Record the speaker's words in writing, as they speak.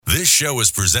This show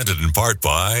is presented in part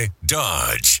by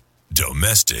Dodge.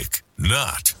 Domestic,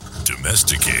 not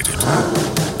domesticated.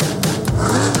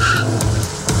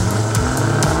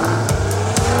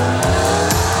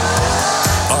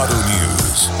 Auto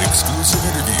news, exclusive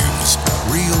interviews,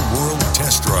 real-world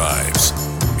test drives.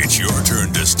 It's your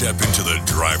turn to step into the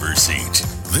driver's seat.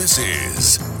 This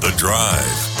is The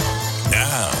Drive.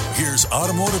 Now, here's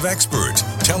automotive expert,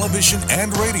 television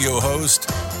and radio host,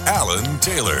 Alan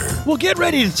Taylor. We'll get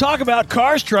ready to talk about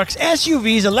cars, trucks,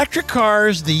 SUVs, electric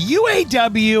cars, the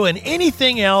UAW, and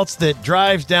anything else that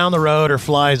drives down the road or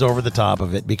flies over the top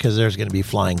of it, because there's going to be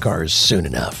flying cars soon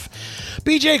enough.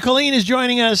 BJ Colleen is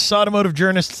joining us, automotive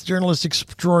journalist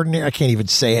extraordinaire. I can't even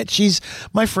say it. She's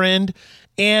my friend.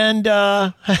 And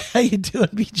how you doing,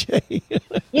 BJ?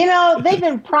 You know, they've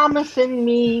been promising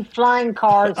me flying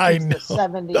cars since the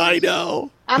 70s. I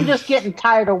know. I'm just getting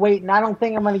tired of waiting. I don't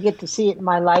think I'm going to get to see it in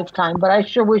my lifetime, but I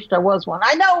sure wish there was one.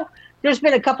 I know there's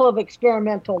been a couple of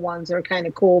experimental ones that are kind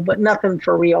of cool, but nothing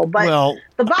for real. But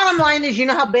the bottom line is, you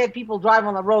know how bad people drive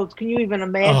on the roads. Can you even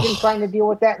imagine trying to deal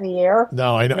with that in the air?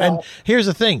 No, I know. No. And here's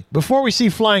the thing. Before we see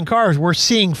flying cars, we're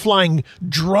seeing flying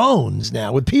drones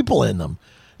now with people in them.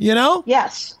 You know?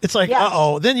 Yes. It's like,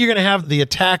 uh-oh. Then you're going to have the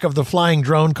attack of the flying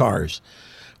drone cars,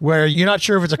 where you're not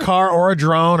sure if it's a car or a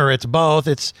drone or it's both.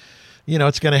 It's, you know,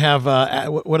 it's going to have,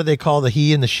 what do they call the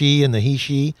he and the she and the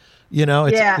he-she? You know,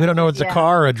 we don't know if it's a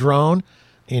car or a drone.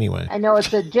 Anyway. I know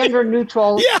it's a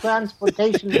gender-neutral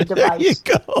transportation device. There you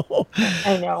go.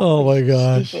 I know. Oh, my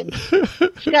gosh. You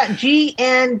got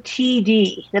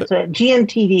GNTD. That's it.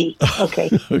 GNTD. Okay.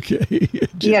 Okay.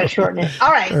 You got to shorten it. All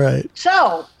right. All right.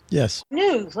 So... Yes.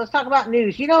 News. Let's talk about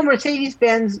news. You know,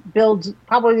 Mercedes-Benz builds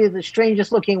probably the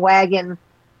strangest looking wagon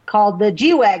called the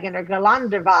G-Wagon or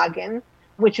Geländewagen,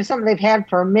 which is something they've had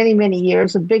for many, many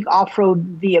years, a big off-road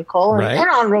vehicle and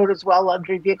on-road as well,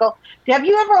 luxury vehicle. Have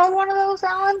you ever owned one of those,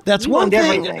 Alan? That's one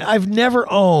thing I've never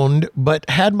owned, but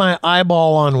had my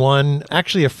eyeball on one.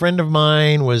 Actually, a friend of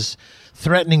mine was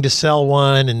threatening to sell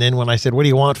one, and then when I said, what do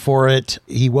you want for it,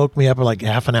 he woke me up like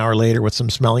half an hour later with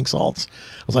some smelling salts.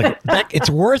 I was like, it's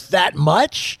worth that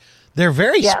much? They're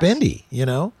very spendy, you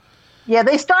know? Yeah,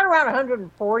 they start around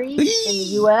 140 in the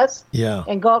U.S.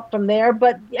 And go up from there,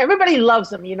 but everybody loves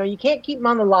them. You know, you can't keep them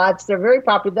on the lots. They're very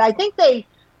popular. I think they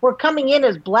were coming in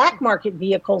as black market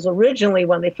vehicles originally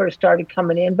when they first started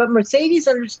coming in, but Mercedes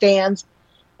understands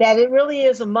that it really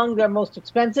is among their most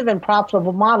expensive and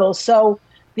profitable models, so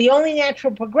the only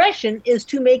natural progression is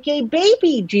to make a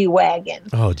baby G-Wagon.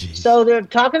 Oh, geez. So they're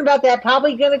talking about that,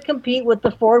 probably going to compete with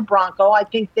the Ford Bronco. I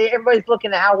think everybody's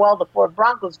looking at how well the Ford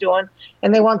Bronco's doing,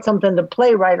 and they want something to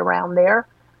play right around there.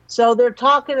 So they're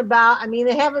talking about, I mean,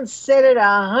 they haven't said it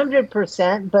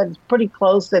 100%, but it's pretty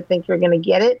close. I think you're going to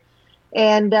get it.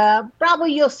 And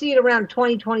probably you'll see it around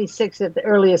 2026 at the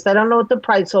earliest. I don't know what the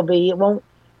price will be. It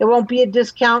won't be a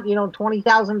discount, you know,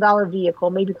 $20,000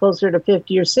 vehicle, maybe closer to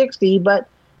 50 or 60, but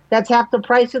that's half the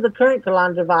price of the current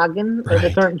Geländewagen or the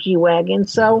current G-Wagon.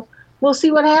 So we'll see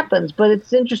what happens. But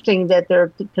it's interesting that they're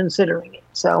considering it.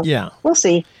 So we'll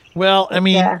see. Well, I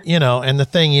mean, you know, and the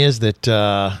thing is that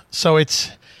so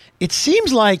it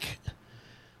seems like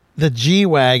the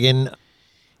G-Wagon,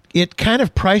 it kind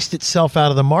of priced itself out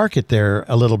of the market there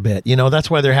a little bit. You know, that's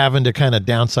why they're having to kind of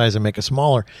downsize and make it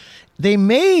smaller. They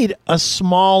made a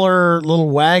smaller little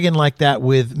wagon like that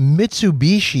with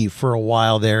Mitsubishi for a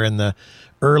while there in the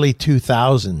early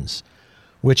 2000s,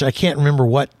 which I can't remember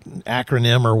what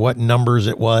acronym or what numbers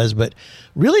it was, but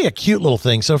really a cute little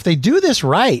thing. So if they do this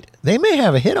right, they may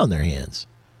have a hit on their hands.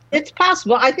 It's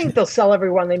possible. I think they'll sell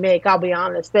every one they make, I'll be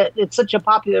honest. That it's such a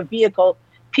popular vehicle.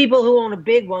 People who own a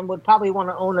big one would probably want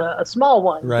to own a small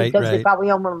one because they probably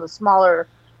own one of the smaller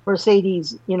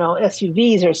Mercedes, you know,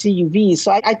 SUVs or CUVs. So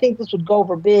I think this would go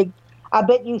over big. I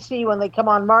bet you see when they come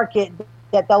on market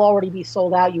that they'll already be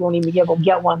sold out. You won't even be able to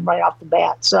get one right off the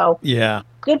bat. So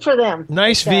good for them.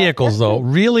 Nice vehicles, though.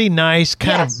 Really nice,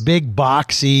 kind of big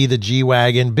boxy, the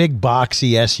G-Wagon, big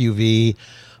boxy SUV.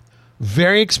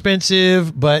 Very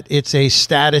expensive, but it's a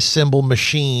status symbol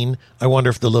machine. I wonder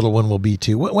if the little one will be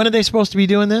too. When are they supposed to be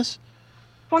doing this?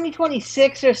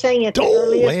 2026, they're saying at the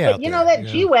earliest. But you know, that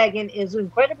G-Wagon is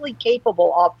incredibly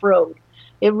capable off-road.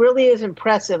 It really is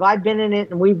impressive. I've been in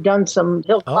it, and we've done some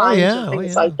hill climbs and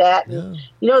things like that. And,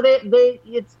 you know,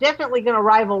 it's definitely going to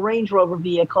rival Range Rover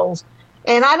vehicles.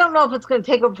 And I don't know if it's going to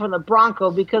take over from the Bronco,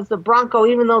 because the Bronco,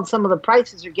 even though some of the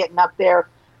prices are getting up there,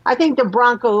 I think the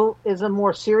Bronco is a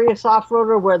more serious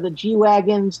off-roader, where the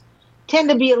G-Wagons tend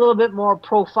to be a little bit more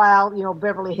profile, you know,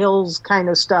 Beverly Hills kind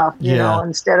of stuff, you know,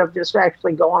 instead of just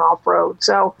actually going off-road.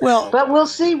 So, but we'll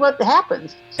see what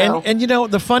happens. So. And you know,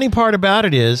 the funny part about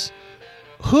it is,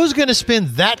 who's going to spend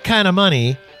that kind of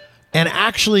money and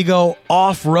actually go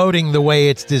off-roading the way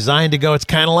it's designed to go? It's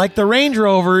kind of like the Range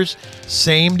Rovers.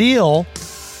 Same deal.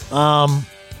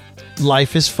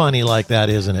 Life is funny like that,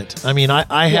 isn't it? I mean,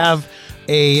 I have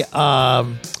a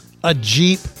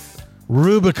Jeep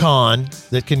Rubicon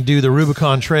that can do the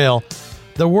Rubicon Trail.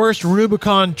 The worst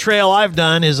Rubicon Trail I've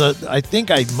done is I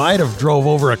think I might have drove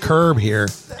over a curb here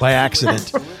by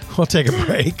accident. We'll take a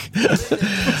break.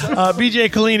 BJ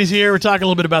Colleen is here. We're talking a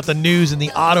little bit about the news in the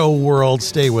auto world.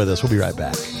 Stay with us. We'll be right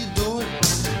back.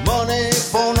 Money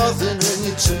for nothing and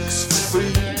your chicks for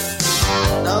free.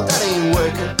 Now that ain't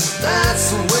working.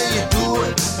 That's the way you do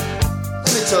it.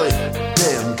 Let me tell you,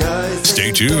 damn guys.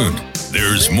 Stay tuned.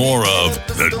 There's more of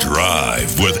The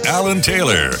Drive with Alan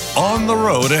Taylor on the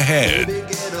road ahead.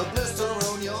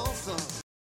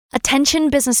 Attention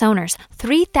business owners,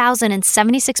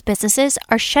 3,076 businesses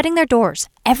are shutting their doors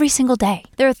every single day.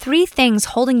 There are 3 things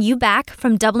holding you back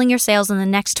from doubling your sales in the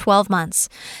next 12 months.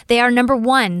 They are number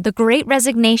 1, the Great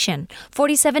Resignation.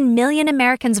 47 million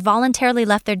Americans voluntarily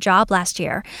left their job last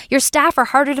year. Your staff are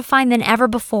harder to find than ever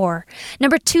before.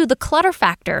 Number 2, the clutter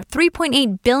factor.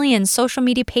 3.8 billion social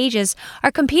media pages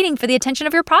are competing for the attention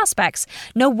of your prospects.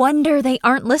 No wonder they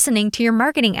aren't listening to your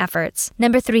marketing efforts.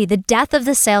 Number 3, the death of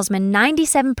the salesman.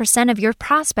 97% of your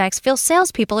prospects feel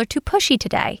salespeople are too pushy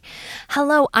today.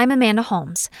 Hello, I'm Amanda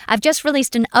Holmes. I've just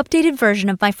released an updated version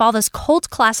of my father's cult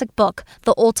classic book,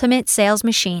 The Ultimate Sales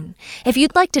Machine. If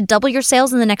you'd like to double your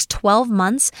sales in the next 12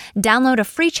 months, download a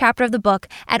free chapter of the book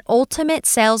at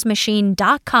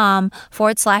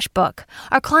ultimatesalesmachine.com/book.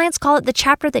 Our clients call it the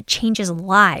chapter that changes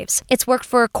lives. It's worked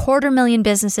for 250,000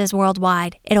 businesses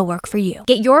worldwide. It'll work for you.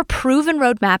 Get your proven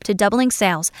roadmap to doubling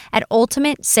sales at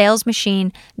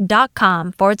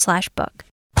ultimatesalesmachine.com/book.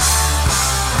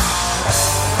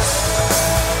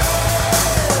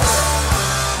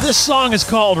 This song is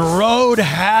called Road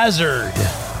Hazard.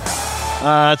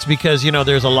 It's because,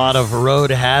 there's a lot of road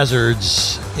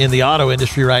hazards in the auto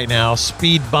industry right now.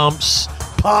 Speed bumps,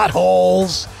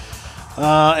 potholes,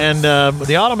 and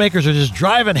the automakers are just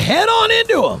driving head on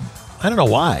into them. I don't know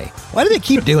why. Why do they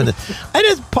keep doing this?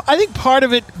 I think part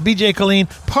of it, BJ Colleen,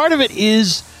 part of it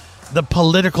is the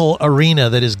political arena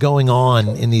that is going on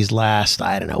in these last,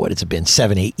 I don't know what it's been,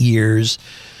 7-8 years.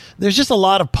 There's just a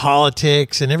lot of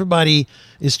politics, and everybody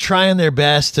is trying their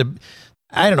best to,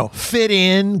 fit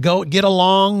in, go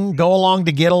along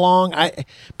to get along.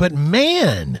 But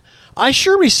man, I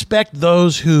sure respect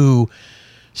those who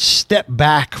step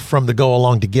back from the go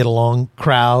along to get along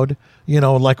crowd,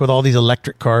 like with all these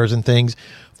electric cars and things.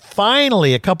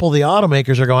 Finally, a couple of the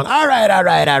automakers are going, all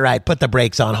right, put the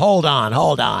brakes on. Hold on.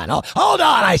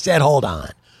 I said, hold on.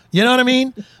 You know what I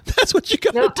mean? That's what you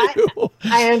got to do.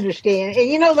 I understand.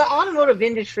 And, the automotive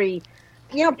industry,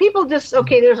 people just,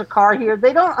 there's a car here.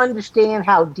 They don't understand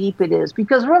how deep it is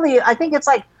because really, I think it's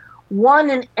like 1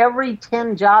 in every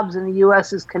 10 jobs in the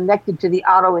U.S. is connected to the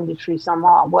auto industry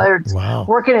somehow, whether it's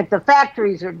working at the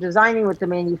factories or designing with the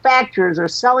manufacturers or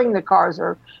selling the cars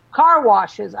or car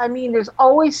washes. I mean, there's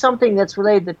always something that's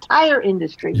related to the tire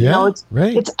industry. Yeah,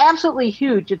 it's absolutely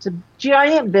huge. It's a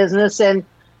giant business, and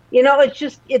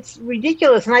it's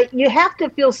ridiculous. And you have to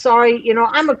feel sorry.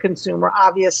 I'm a consumer,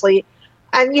 obviously,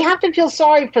 and you have to feel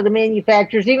sorry for the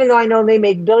manufacturers, even though I know they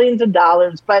make billions of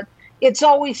dollars, but it's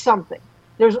always something.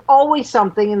 There's always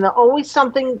something. And the always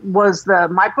something was the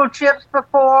microchips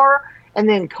before, and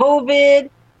then COVID.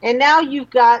 And now you've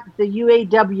got the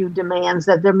UAW demands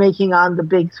that they're making on the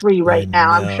big 3 right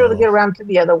now. I'm sure they'll get around to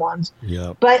the other ones.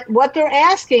 Yep. But what they're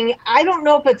asking, I don't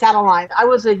know if it's out of line. I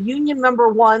was a union member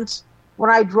once when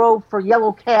I drove for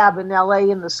Yellow Cab in L.A.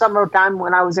 in the summertime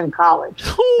when I was in college.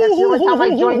 That's the only time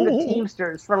I joined the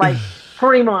Teamsters for like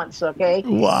 3 months, okay?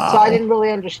 Wow. So I didn't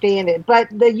really understand it. But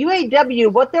the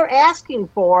UAW, what they're asking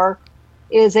for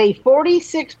is a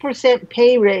 46%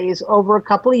 pay raise over a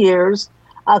couple of years,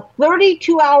 a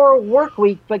 32-hour work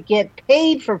week but get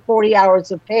paid for 40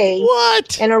 hours of pay.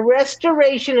 What? And a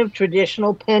restoration of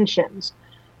traditional pensions.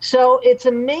 So it's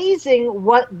amazing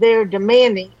what they're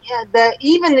demanding.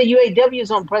 Even the UAW's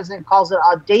own president calls it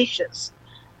audacious.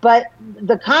 But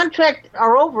the contract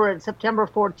are over on September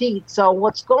 14th. So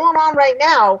what's going on right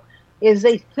now is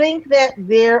they think that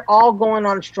they're all going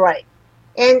on strike.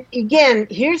 And again,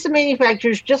 here's the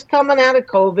manufacturers just coming out of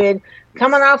COVID,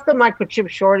 coming off the microchip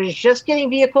shortage, just getting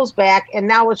vehicles back. And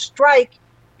now a strike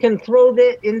can throw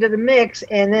that into the mix.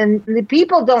 And then the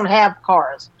people don't have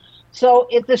cars. So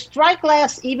if the strike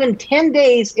lasts even 10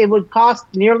 days, it would cost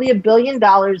nearly $1 billion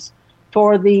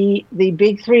for the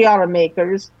big 3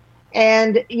 automakers.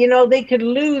 And, they could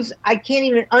lose,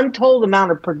 untold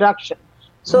amount of production.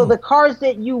 So the cars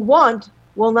that you want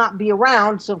will not be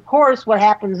around. So, of course, what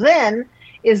happens then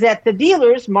is that the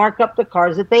dealers mark up the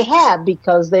cars that they have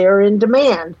because they are in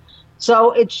demand.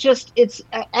 So it's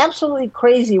absolutely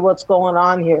crazy what's going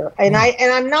on here. And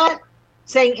I'm not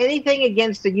saying anything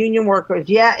against the union workers.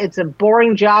 Yeah, it's a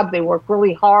boring job. They work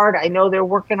really hard. I know they're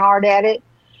working hard at it.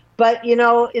 But,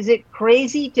 is it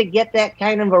crazy to get that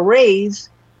kind of a raise?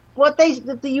 What the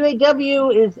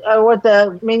UAW is, what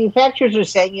the manufacturers are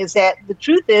saying is that the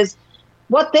truth is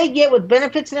what they get with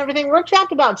benefits and everything works out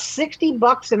to about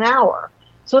 $60 an hour.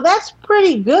 So that's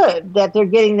pretty good that they're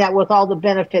getting that with all the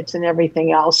benefits and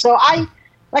everything else. So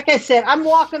like I said, I'm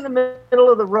walking the middle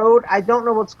of the road. I don't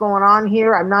know what's going on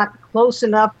here. I'm not close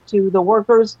enough to the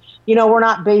workers. We're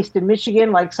not based in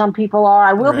Michigan like some people are.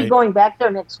 I will be going back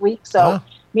there next week. So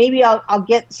maybe I'll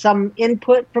get some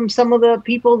input from some of the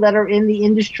people that are in the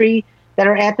industry that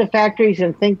are at the factories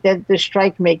and think that the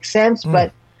strike makes sense.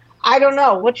 But I don't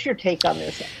know. What's your take on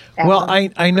this, Alan? Well,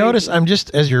 I noticed,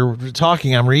 as you're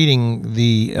talking, I'm reading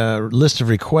the list of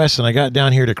requests, and I got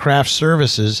down here to craft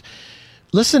services.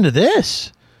 Listen to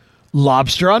this.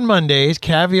 Lobster on Mondays,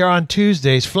 caviar on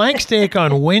Tuesdays, flank steak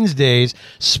on Wednesdays,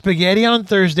 spaghetti on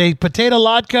Thursday, potato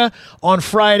latke on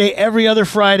Friday. Every other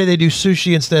Friday, they do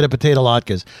sushi instead of potato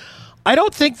latkes. I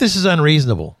don't think this is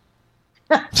unreasonable.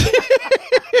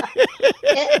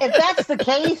 If that's the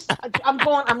case,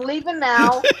 I'm leaving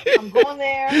now. I'm going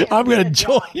there. I'm going to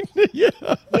join.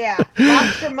 Yeah.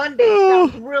 Lobster Monday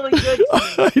sounds really good to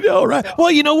me. I know, right? So.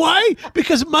 Well, you know why?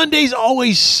 Because Mondays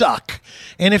always suck.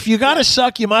 And if you got to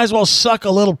suck, you might as well suck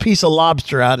a little piece of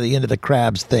lobster out of the end of the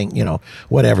crab's thing,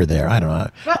 whatever there. I don't know.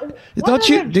 But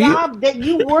job that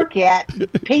you work at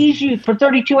pays you for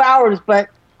 32 hours, but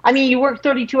you work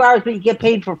 32 hours, but you get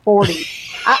paid for 40.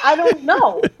 I don't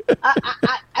know.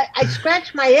 I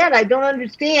scratch my head. I don't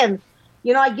understand.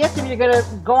 I guess if you're going to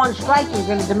go on strike, you're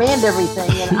going to demand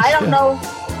everything. And I don't know.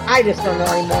 I just don't know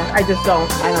anymore. I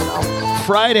don't know.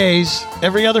 Fridays,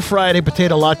 every other Friday,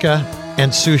 potato latke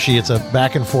and sushi. It's a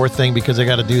back and forth thing because they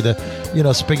got to do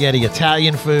the, spaghetti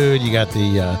Italian food. You got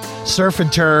the surf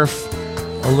and turf.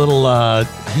 A little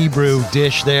Hebrew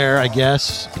dish there, I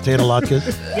guess. Potato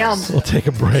latkes. Yum. We'll take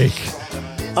a break.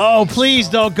 Oh, please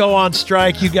don't go on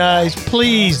strike, you guys.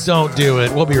 Please don't do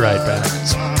it. We'll be right back.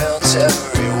 Melt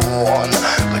everyone,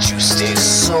 but you stay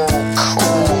so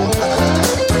cool.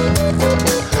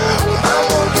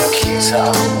 I'm on your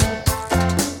guitar.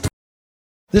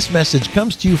 This message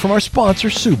comes to you from our sponsor,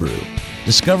 Subaru.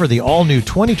 Discover the all-new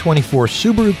 2024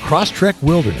 Subaru Crosstrek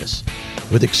Wilderness.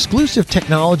 With exclusive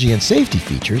technology and safety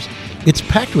features, it's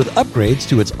packed with upgrades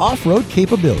to its off-road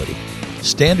capability.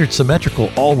 Standard symmetrical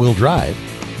all-wheel drive,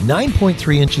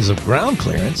 9.3 inches of ground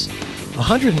clearance,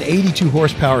 182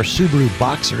 horsepower Subaru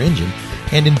Boxer engine,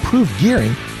 and improved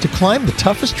gearing to climb the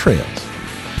toughest trails.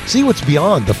 See what's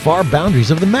beyond the far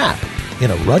boundaries of the map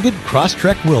in a rugged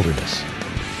Crosstrek Wilderness.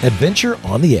 Adventure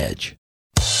on the edge.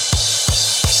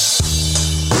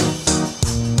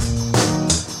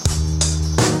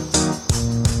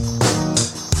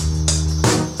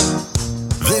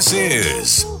 This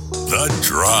is The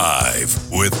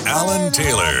Drive with Alan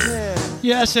Taylor.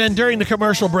 Yes, and during the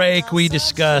commercial break, we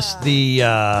discussed the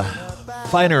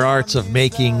finer arts of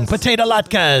making potato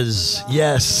latkes.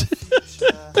 Yes.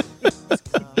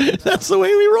 That's the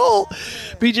way we roll.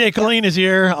 BJ Colleen is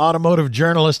here, automotive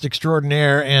journalist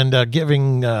extraordinaire, and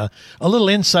giving a little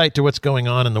insight to what's going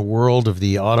on in the world of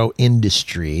the auto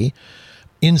industry,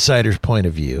 insider's point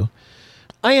of view.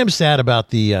 I am sad about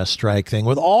the strike thing.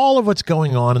 With all of what's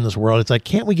going on in this world, it's like,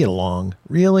 can't we get along?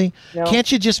 Really? No,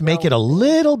 can't you just make it a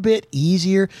little bit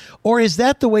easier? Or is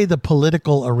that the way the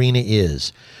political arena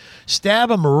is? Stab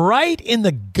them right in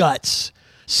the guts,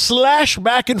 slash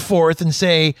back and forth, and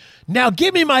say, now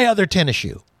give me my other tennis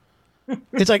shoe.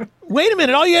 It's like, wait a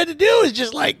minute, all you had to do is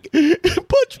just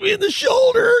punch me in the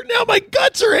shoulder. Now my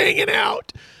guts are hanging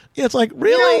out. It's like,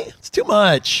 really? It's too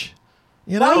much.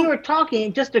 While you were talking,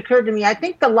 it just occurred to me, I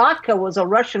think the Latka was a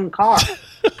Russian car.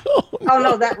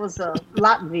 No, that was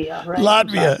Latvia, right?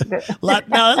 Latvia.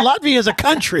 Now, Latvia is a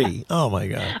country. Oh, my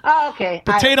God. Oh, okay.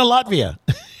 Potato Latvia.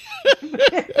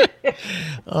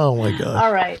 Oh, my God.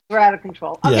 All right. We're out of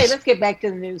control. Okay, Yes. Let's get back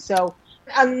to the news. So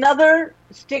another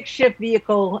stick shift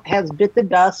vehicle has bit the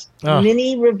dust.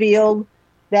 Mini revealed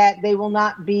that they will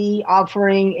not be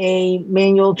offering a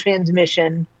manual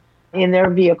transmission in their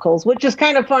vehicles, which is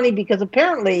kind of funny because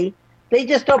apparently they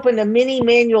just opened a mini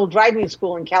manual driving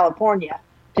school in California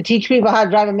to teach people how to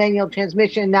drive a manual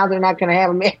transmission. Now they're not going to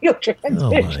have a manual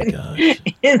transmission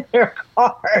in their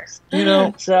cars.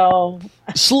 So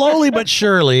slowly but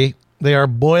surely, They are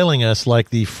boiling us like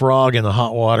the frog in the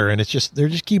hot water, and they're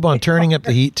just keep on turning up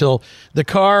the heat till the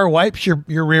car wipes your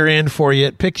rear end for you.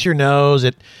 It picks your nose.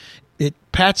 It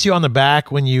pats you on the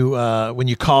back when you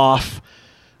cough,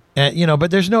 and but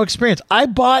there's no experience. I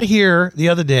bought here the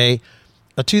other day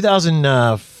a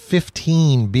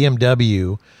 2015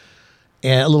 BMW,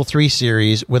 a little 3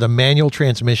 Series with a manual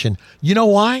transmission. You know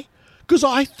why? Because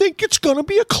I think it's going to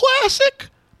be a classic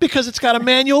because it's got a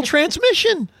manual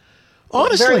transmission.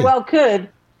 Honestly. Very well could.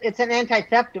 It's an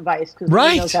anti-theft device because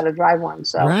right. he knows how to drive one.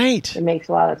 So right. It makes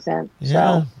a lot of sense.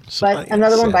 Yeah. But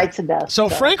another one bites the dust. So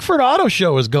Frankfurt Auto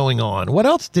Show is going on. What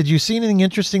else? Did you see anything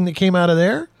interesting that came out of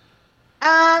there?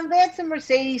 They had some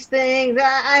Mercedes things.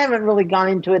 I haven't really gone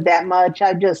into it that much.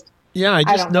 I just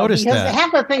noticed that.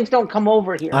 Half the things don't come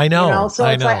over here. I know. So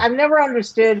it's like I've never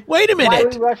understood. Wait a minute. Why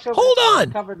we rush over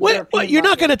Hold on. What? You're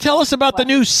not going to tell us about the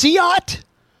new Seat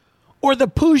or the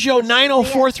Peugeot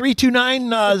 904329,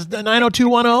 the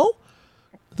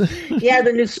 90210? Yeah,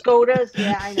 the new Skodas.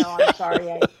 Yeah, I know. I'm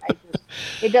sorry.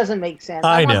 It doesn't make sense.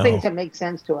 I want things that make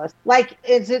sense to us. Like,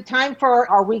 is it time for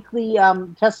our weekly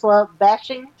Tesla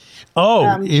bashing?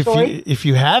 Oh, if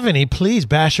you have any, please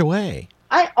bash away.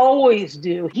 I always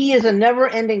do. He is a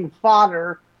never-ending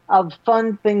fodder of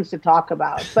fun things to talk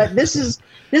about. But this has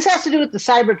to do with the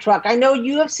Cybertruck. I know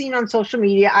you have seen on social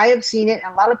media. I have seen it,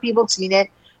 and a lot of people have seen it,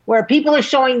 where people are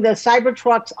showing the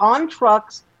Cybertrucks on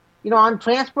trucks, on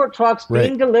transport trucks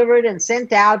being delivered and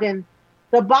sent out. And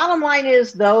the bottom line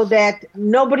is, though, that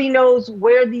nobody knows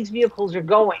where these vehicles are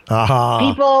going.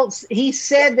 He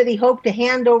said that he hoped to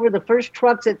hand over the first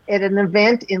trucks at an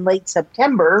event in late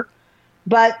September,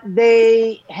 but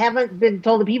they haven't been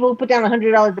told. The people who put down a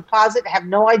 $100 deposit have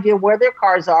no idea where their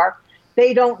cars are.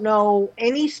 They don't know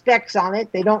any specs on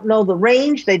it. They don't know the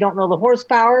range. They don't know the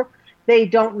horsepower. They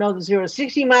don't know the 0 to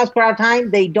 60 miles per hour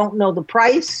time. They don't know the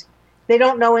price. They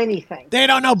don't know anything. They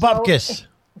don't know bupkis.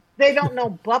 They don't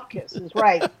know bupkis is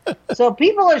right. So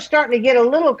people are starting to get a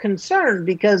little concerned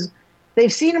because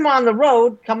they've seen them on the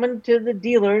road coming to the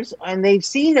dealers, and they've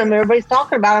seen them. Everybody's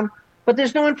talking about them, but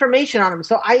there's no information on them.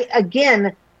 So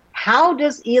how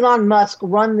does Elon Musk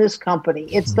run this company?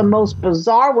 It's the most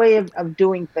bizarre way of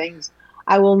doing things.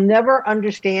 I will never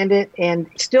understand it, and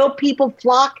still people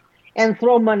flock and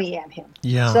throw money at him.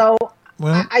 Yeah. So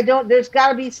I don't. There's got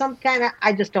to be some kind of.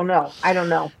 I just don't know. I don't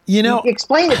know.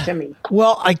 Explain it to me.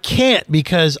 Well, I can't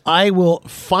because I will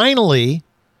finally,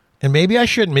 and maybe I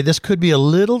shouldn't. This could be a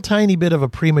little tiny bit of a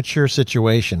premature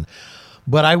situation,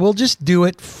 but I will just do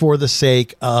it for the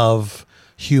sake of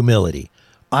humility.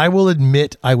 I will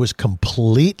admit I was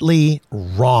completely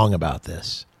wrong about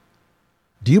this.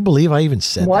 Do you believe I even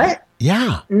said that?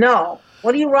 Yeah. No.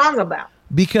 What are you wrong about?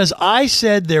 Because I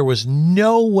said there was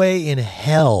no way in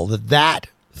hell that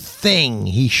thing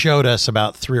he showed us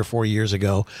about 3 or 4 years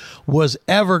ago was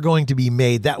ever going to be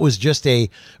made. That was just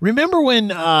remember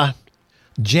when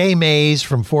Jay Mays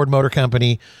from Ford Motor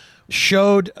Company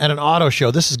showed at an auto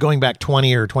show, this is going back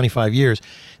 20 or 25 years,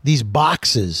 these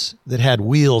boxes that had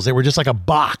wheels. They were just like a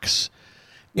box.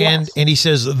 Yes. And he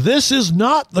says, this is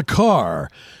not the car.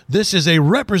 This is a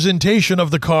representation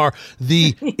of the car.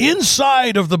 The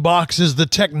inside of the box is the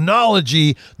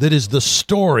technology that is the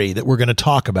story that we're going to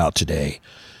talk about today.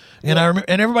 And I remember,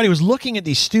 and everybody was looking at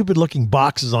these stupid looking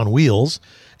boxes on wheels,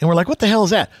 and we're like, what the hell is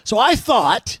that? So I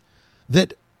thought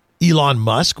that Elon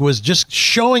Musk was just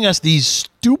showing us these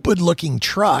stupid looking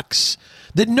trucks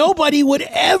that nobody would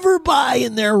ever buy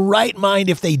in their right mind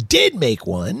if they did make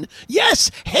one. Yes,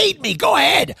 hate me. Go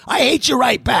ahead. I hate you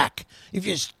right back. If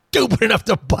you're stupid enough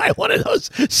to buy one of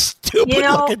those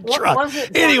stupid-looking trucks.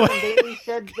 Anyway. Daily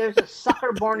said there's a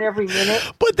sucker born every minute.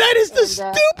 But that is the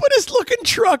stupidest-looking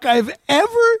truck I've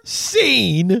ever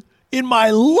seen in my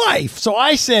life. So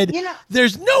I said,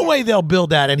 there's no way they'll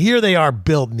build that. And here they are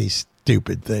building these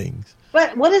stupid things.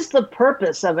 But what is the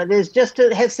purpose of it? Is just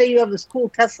to say you have this cool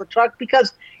Tesla truck?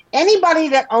 Because anybody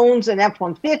that owns an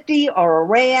F-150 or a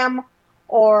Ram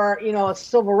or, a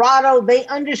Silverado, they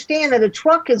understand that a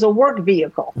truck is a work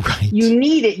vehicle. Right. You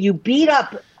need it. You beat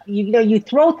up. You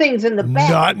throw things in the back.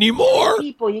 Not anymore.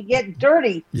 People, you get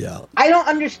dirty. Yeah. I don't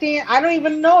understand. I don't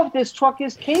even know if this truck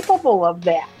is capable of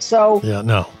that. So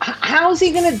how is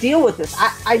he going to deal with this?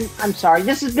 I'm sorry.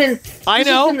 This has been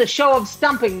the show of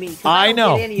stumping me. I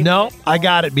know. I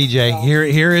got it, BJ. So.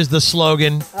 Here is the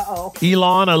slogan. Uh-oh.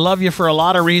 Elon, I love you for a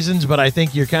lot of reasons, but I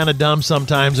think you're kind of dumb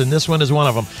sometimes, and this one is one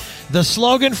of them. The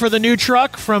slogan for the new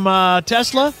truck from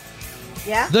Tesla.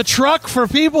 Yeah. The truck for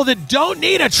people that don't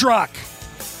need a truck.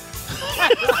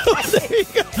 There you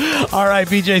go. All right,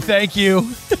 BJ, thank you.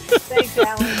 Thanks,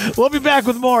 Alan. We'll be back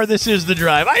with more. This is The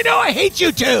Drive. I know I hate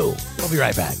you too. We'll be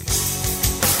right back.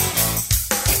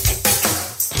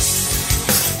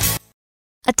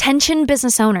 Attention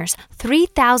business owners,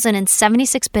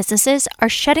 3,076 businesses are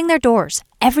shutting their doors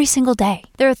every single day.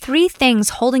 There are 3 things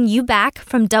holding you back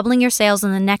from doubling your sales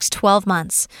in the next 12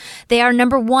 months. They are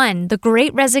number 1, the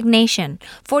Great Resignation.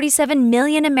 47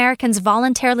 million Americans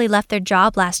voluntarily left their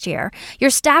job last year.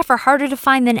 Your staff are harder to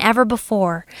find than ever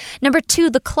before. Number 2,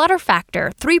 the clutter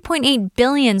factor. 3.8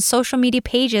 billion social media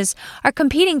pages are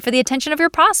competing for the attention of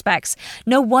your prospects.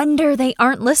 No wonder they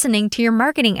aren't listening to your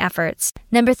marketing efforts.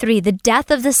 Number 3, the death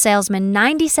of the salesman.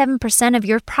 97% of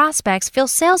your prospects feel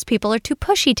salespeople are too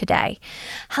pushy today.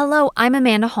 Hello, I'm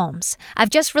Amanda Holmes. I've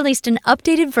just released an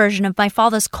updated version of my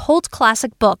father's cult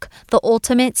classic book, The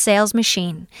Ultimate Sales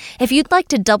Machine. If you'd like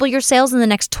to double your sales in the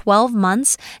next 12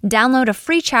 months, download a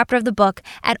free chapter of the book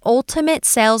at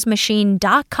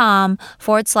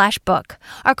ultimatesalesmachine.com/book.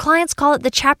 Our clients call it the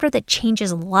chapter that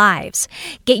changes lives.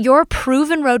 Get your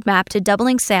proven roadmap to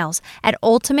doubling sales at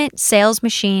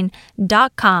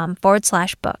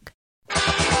ultimatesalesmachine.com/book.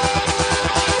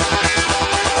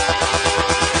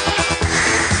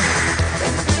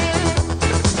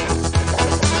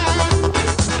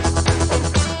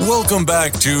 Welcome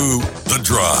back to The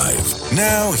Drive.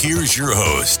 Now, here's your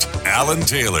host, Alan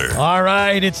Taylor. All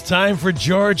right, it's time for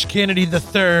George Kennedy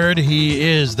III. He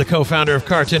is the co-founder of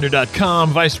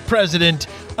Cartender.com, vice president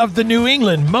of the New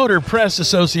England Motor Press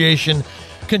Association,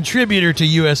 contributor to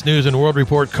U.S. News and World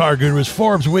Report, Car Gurus,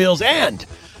 Forbes, Wheels, and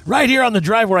right here on The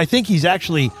Drive, where I think he's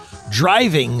actually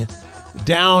driving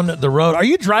down the road. Are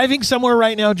you driving somewhere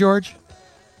right now, George?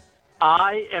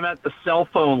 I am at the cell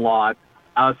phone lot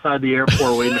outside the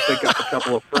airport waiting to pick up a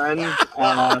couple of friends.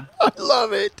 I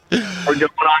love it. We're going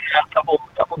on a couple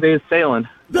days sailing.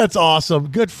 That's awesome.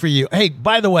 Good for you. Hey,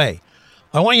 by the way,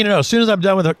 I want you to know, as soon as I'm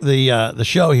done with the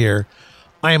show here,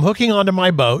 I am hooking onto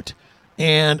my boat,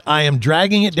 and I am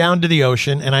dragging it down to the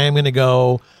ocean, and I am going to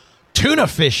go tuna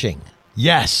fishing.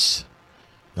 Yes,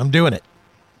 I'm doing it.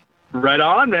 Right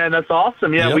on, man. That's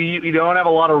awesome. Yeah, Yep. we don't have a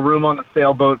lot of room on the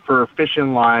sailboat for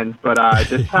fishing lines, but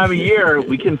this time of year,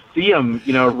 we can see them,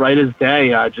 right as day,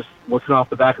 just looking off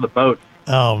the back of the boat.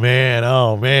 Oh, man.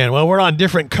 Well, we're on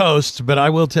different coasts, but I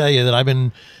will tell you that I've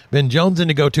been jonesing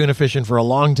to go tuna fishing for a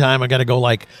long time. I got to go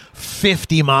like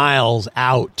 50 miles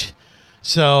out.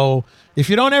 So if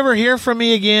you don't ever hear from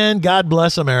me again, God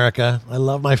bless America. I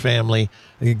love my family.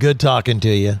 Good talking to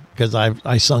you, because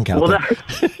I sunk out there.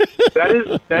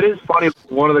 That is funny.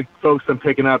 One of the folks I'm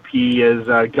picking up, he has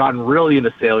gotten really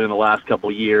into sailing in the last couple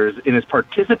of years and is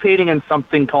participating in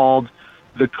something called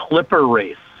the Clipper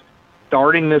Race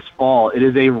starting this fall. It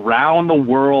is a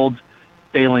round-the-world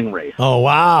sailing race. Oh,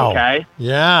 wow. Okay?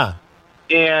 Yeah.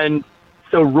 And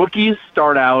so rookies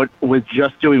start out with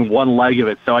just doing one leg of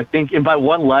it. So I think, and by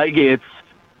one leg, it's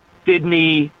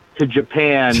Sydney to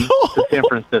Japan to San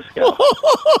Francisco.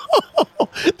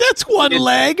 That's one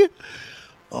leg?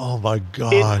 Oh, my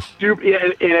gosh.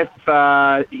 And if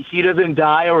he doesn't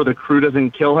die or the crew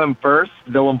doesn't kill him first,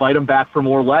 they'll invite him back for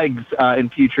more legs in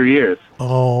future years.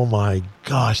 Oh, my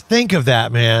gosh. Think of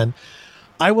that, man.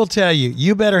 I will tell you,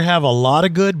 you better have a lot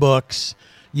of good books.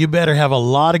 You better have a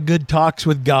lot of good talks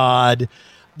with God.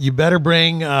 You better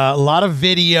bring a lot of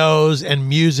videos and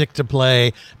music to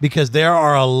play, because there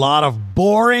are a lot of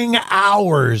boring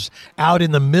hours out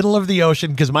in the middle of the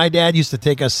ocean, because my dad used to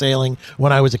take us sailing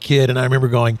when I was a kid, and I remember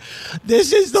going,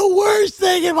 this is the worst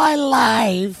thing in my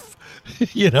life,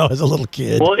 as a little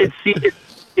kid. Well, it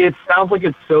sounds like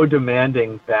it's so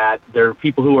demanding that there are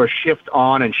people who are shift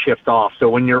on and shift off. So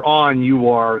when you're on, you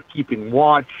are keeping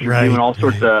watch, you're doing all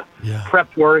sorts of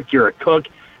prep work, you're a cook.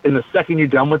 And the second you're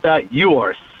done with that, you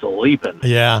are sleeping.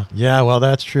 Yeah, well,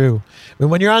 that's true. But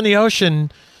when you're on the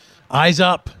ocean, eyes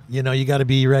up. You got to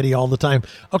be ready all the time.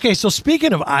 Okay, so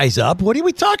speaking of eyes up, what are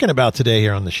we talking about today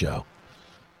here on the show?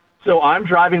 So I'm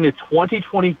driving the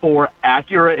 2024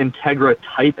 Acura Integra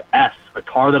Type S, a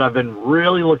car that I've been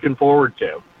really looking forward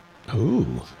to.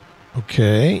 Ooh,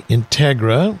 okay.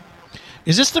 Integra.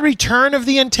 Is this the return of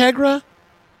the Integra?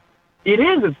 It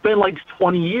is. It's been like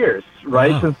 20 years,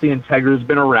 right, since the Integra's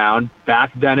been around.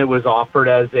 Back then it was offered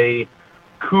as a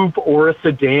coupe or a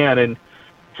sedan, and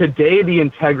today the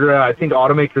Integra, I think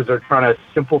automakers are trying to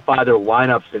simplify their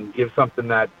lineups and give something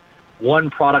that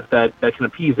one product that can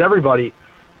appease everybody.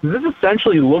 This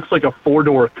essentially looks like a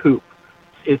four-door coupe.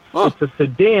 It's a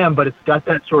sedan, but it's got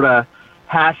that sort of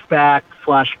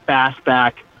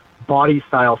hatchback/fastback body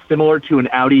style, similar to an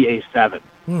Audi A7.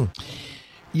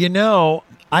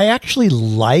 I actually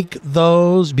like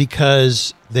those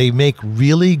because they make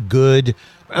really good.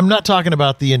 I'm not talking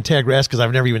about the Integra S because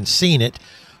I've never even seen it,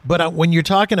 but when you're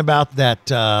talking about that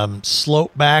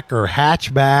slope back or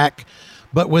hatchback,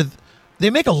 but with they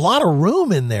make a lot of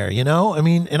room in there, you know? I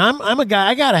mean, and I'm a guy,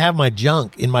 I got to have my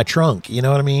junk in my trunk, you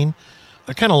know what I mean?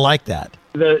 I kind of like that.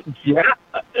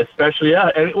 Especially, yeah.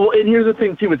 And here's the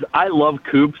thing too, is I love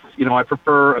coupes. You know, I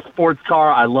prefer a sports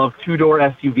car. I love two-door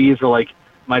SUVs are like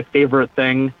my favorite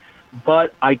thing,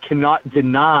 but I cannot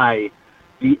deny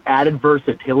the added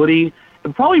versatility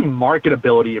and probably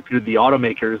marketability, if you're the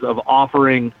automakers, of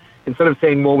offering, instead of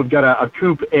saying, well, we've got a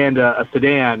coupe and a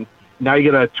sedan, now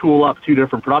you got to tool up two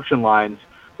different production lines.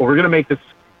 Well, we're going to make this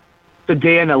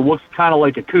sedan that looks kind of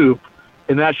like a coupe,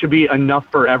 and that should be enough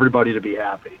for everybody to be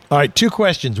happy. All right, 2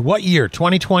 questions. What year,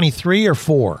 2023 or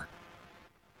 4?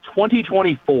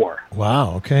 2024.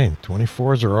 Wow, okay.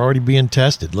 24s are already being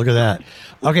tested. Look at that.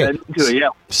 Okay.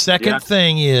 Second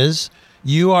thing is,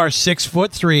 you are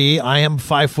 6'3". I am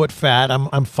 5 foot fat. I'm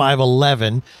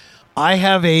 5'11". I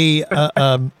have a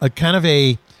kind of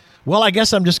a, well, I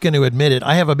guess I'm just going to admit it.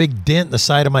 I have a big dent in the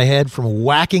side of my head from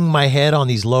whacking my head on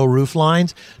these low roof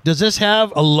lines. Does this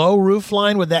have a low roof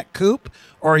line with that coupe,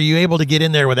 or are you able to get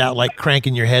in there without like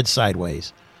cranking your head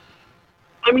sideways?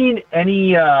 I mean,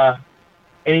 any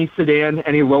sedan,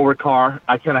 any lower car,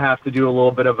 I kind of have to do a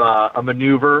little bit of a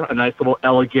maneuver, a nice little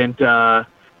elegant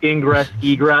ingress,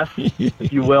 egress,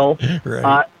 if you will.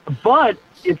 Right. But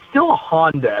it's still a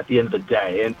Honda at the end of the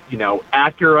day. And, you know,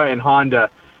 Acura and Honda,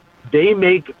 they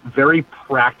make very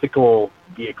practical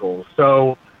vehicles.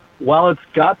 So while it's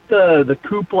got the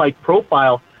coupe-like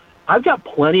profile, I've got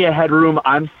plenty of headroom.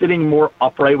 I'm sitting more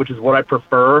upright, which is what I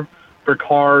prefer for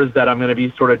cars that I'm going to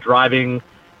be sort of driving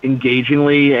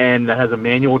engagingly and that has a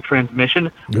manual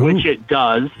transmission, which it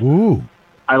does. Ooh.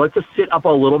 I like to sit up a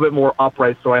little bit more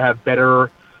upright so I have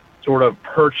better sort of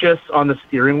purchase on the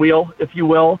steering wheel, if you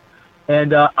will.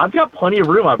 And I've got plenty of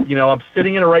room. I'm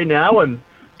sitting in it right now and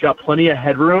got plenty of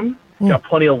headroom, got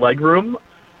plenty of leg room.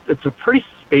 It's a pretty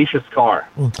spacious car.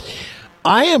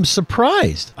 I am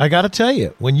surprised. I got to tell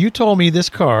you, when you told me this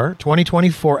car,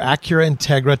 2024 Acura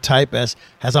Integra Type S,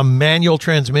 has a manual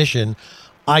transmission,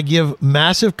 I give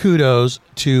massive kudos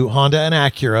to Honda and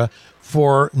Acura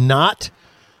for not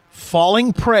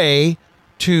falling prey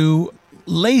to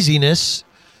laziness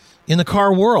in the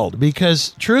car world,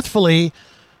 because truthfully,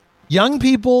 young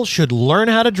people should learn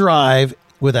how to drive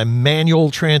with a manual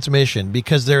transmission,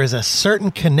 because there is a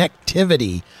certain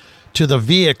connectivity to the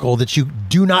vehicle that you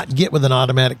do not get with an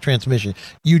automatic transmission.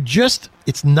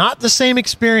 It's not the same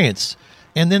experience.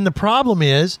 And then the problem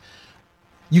is,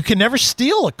 you can never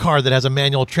steal a car that has a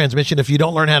manual transmission if you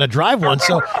don't learn how to drive one.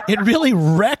 So it really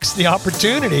wrecks the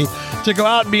opportunity to go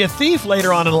out and be a thief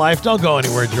later on in life. Don't go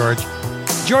anywhere, George.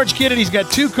 George Kennedy's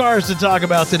got 2 cars to talk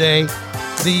about today.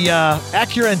 The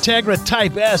Acura Integra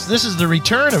Type S, this is the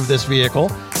return of this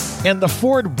vehicle, and the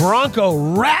Ford Bronco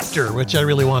Raptor, which I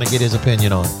really want to get his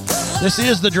opinion on. This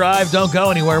is The Drive. Don't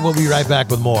go anywhere. We'll be right back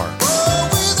with more.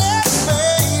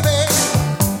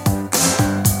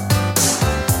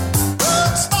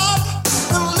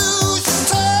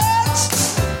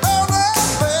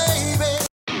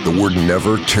 The word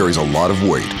never carries a lot of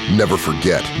weight. Never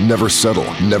forget, never settle,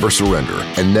 never surrender.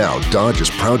 And now Dodge is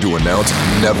proud to announce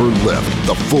Never Lift,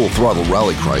 the full throttle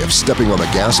rally cry of stepping on the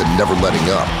gas and never letting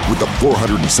up. With the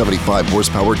 475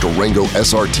 horsepower Durango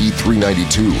SRT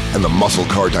 392 and the muscle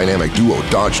car dynamic duo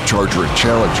Dodge Charger and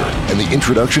Challenger, and the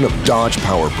introduction of Dodge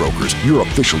Power Brokers, your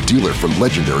official dealer for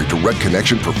legendary direct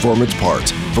connection performance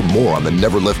parts. For more on the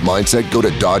Never Lift mindset, go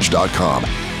to Dodge.com.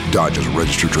 Dodge is a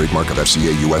registered trademark of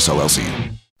FCA US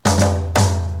LLC.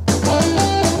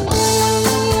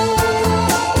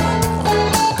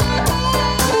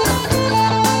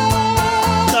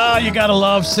 You gotta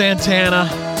love Santana.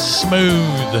 Smooth,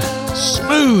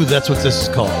 that's what this is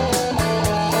called.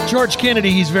 George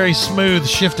Kennedy, he's very smooth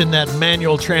shifting that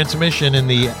manual transmission in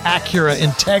the Acura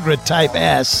Integra Type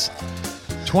S.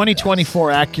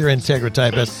 2024 Acura Integra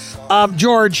Type S.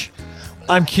 George,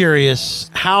 I'm curious,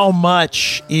 how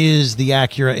much is the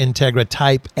Acura Integra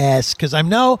Type S? Because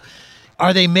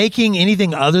are they making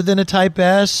anything other than a Type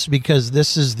S? Because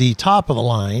this is the top of the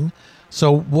line.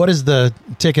 So what is the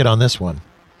ticket on this one?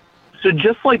 So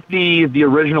just like the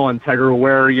original Integra,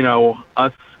 where,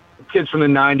 us kids from the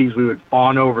 90s, we would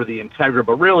fawn over the Integra,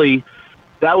 but really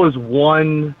that was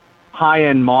one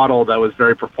high-end model that was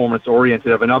very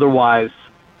performance-oriented of an otherwise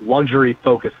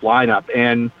luxury-focused lineup.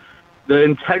 And the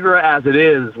Integra as it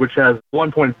is, which has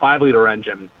 1.5-liter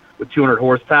engine with 200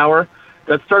 horsepower,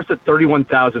 that starts at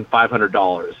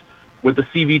 $31,500 with the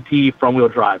CVT front-wheel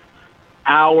drive.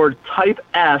 Our Type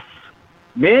S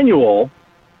manual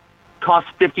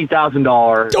costs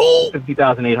 $50,000,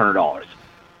 $50,800.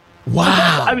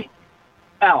 Wow. I mean,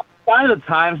 Al, sign of the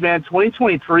times, man.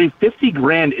 2023,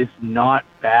 $50,000 is not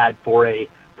bad for a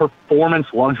performance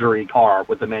luxury car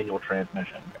with the manual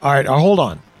transmission. All right, hold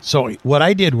on. So what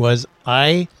I did was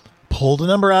I pulled a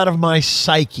number out of my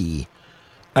psyche.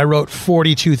 I wrote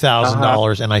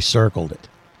 $42,000 and I circled it.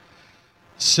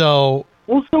 So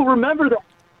remember that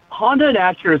Honda and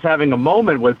Acura is having a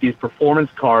moment with these performance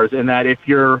cars in that if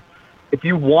you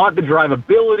want the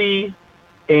drivability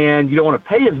and you don't want to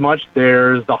pay as much,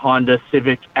 there's the Honda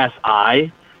Civic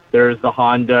Si, there's the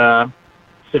Honda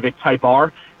Civic Type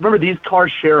R. Remember, these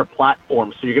cars share a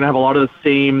platform, so you're going to have a lot of the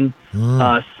same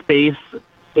space,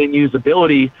 same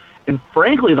usability. And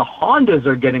frankly, the Hondas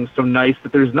are getting so nice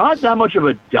that there's not that much of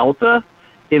a delta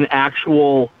in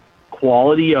actual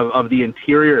quality of the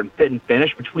interior and fit and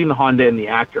finish between the Honda and the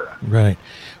Acura. Right.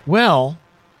 Well,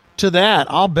 to that,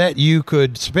 I'll bet you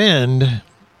could spend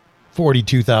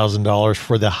 $42,000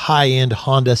 for the high-end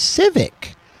Honda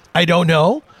Civic. I don't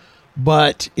know,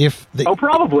 but if the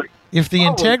probably if the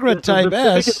Integra Type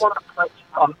S,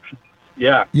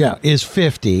 is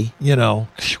 50,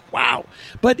 wow.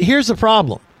 But here's the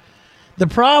problem. The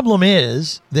problem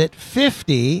is that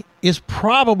 50 is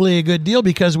probably a good deal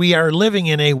because we are living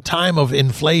in a time of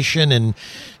inflation and,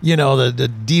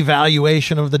 the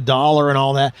devaluation of the dollar and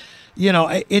all that.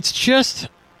 It's just,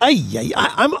 I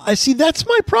see, that's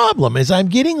my problem is I'm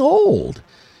getting old.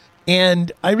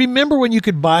 And I remember when you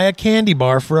could buy a candy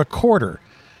bar for $0.25.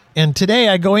 And today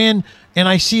I go in and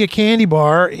I see a candy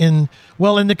bar in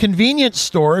the convenience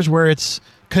stores where it's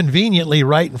conveniently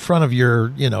right in front of your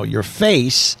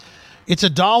face. It's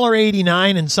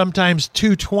 $1.89 and sometimes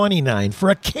 $2.29 for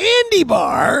a candy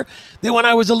bar that when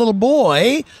I was a little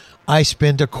boy, I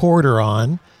spent $0.25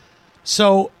 on.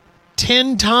 So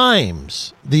 10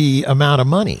 times the amount of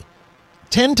money.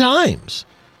 10 times.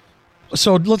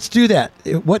 So let's do that.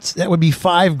 That would be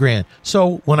 $5,000.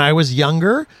 So when I was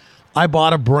younger, I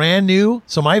bought a brand new.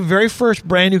 So my very first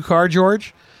brand new car,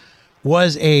 George,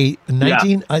 was a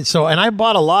 19. And I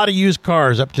bought a lot of used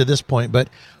cars up to this point. But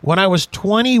when I was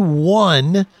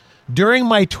 21, during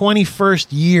my 21st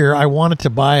year, I wanted to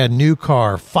buy a new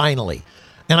car finally,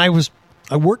 and I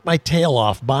worked my tail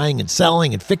off buying and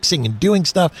selling and fixing and doing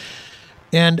stuff.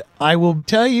 And I will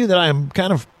tell you that I'm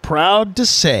kind of proud to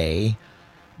say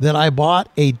that I bought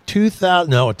a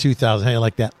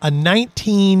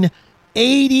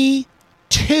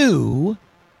 1982,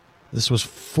 this was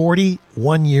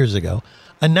 41 years ago,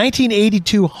 a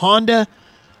 1982 Honda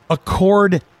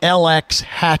Accord LX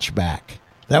hatchback.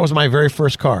 That was my very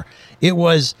first car. It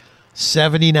was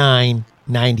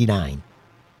 $79.99.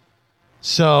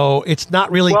 So it's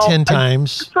not really 10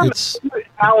 times.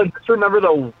 Alan, just remember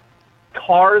though,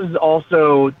 cars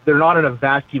also, they're not in a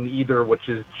vacuum either, which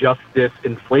is just this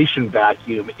inflation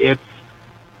vacuum. It's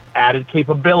added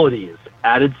capabilities,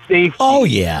 added safety. Oh,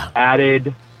 yeah.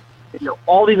 Added,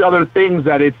 all these other things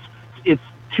that it's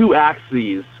two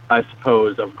axes, I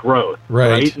suppose, of growth.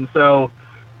 Right. And so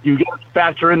you get to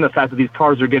factor in the fact that these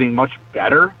cars are getting much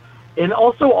better. And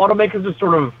also automakers are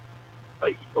sort of,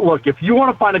 look, if you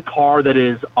want to find a car that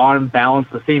is on balance,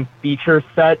 the same feature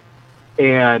set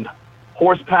and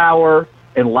horsepower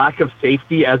and lack of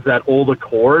safety as that old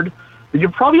Accord, then you're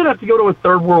probably going to have to go to a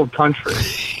third world country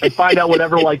and find out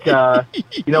whatever, their,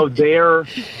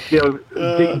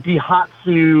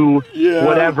 Daihatsu,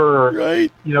 whatever,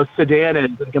 right. Sedan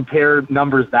is, and compare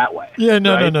numbers that way. Yeah,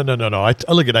 no. I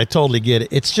totally get it.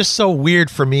 It's just so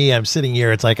weird for me. I'm sitting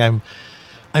here. It's like I'm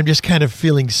just kind of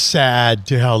feeling sad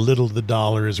to how little the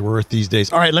dollar is worth these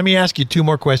days. All right, let me ask you two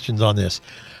more questions on this.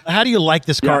 How do you like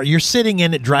this car? Yeah. You're sitting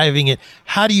in it, driving it.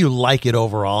 How do you like it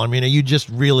overall? I mean, are you just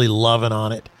really loving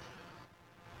on it?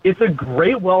 It's a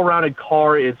great, well-rounded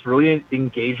car. It's really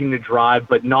engaging to drive,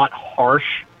 but not harsh.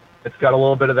 It's got a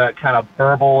little bit of that kind of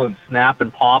burble and snap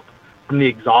and pop from the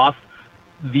exhaust.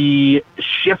 The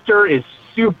shifter is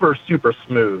super, super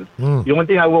smooth. The only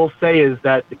thing I will say is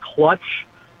that the clutch,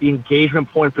 the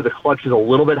engagement point for the clutch is a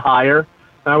little bit higher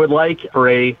than I would like for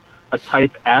a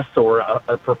Type S or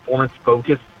a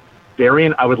performance-focused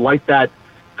variant. I would like that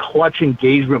clutch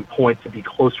engagement point to be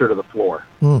closer to the floor.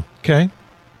 Okay.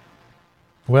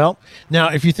 Well, now,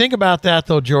 if you think about that,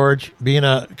 though, George, being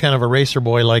a kind of a racer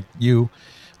boy like you,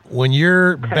 when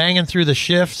you're banging through the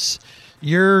shifts,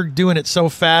 you're doing it so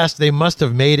fast, they must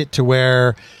have made it to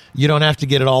where you don't have to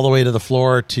get it all the way to the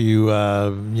floor to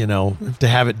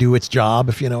have it do its job,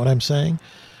 if you know what I'm saying.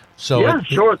 So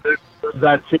sure. There's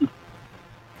that too.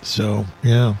 So,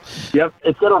 yeah. Yep,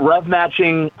 it's got a rev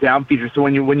matching down feature. So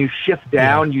when you shift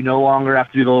down, you no longer have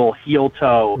to do the little heel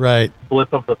toe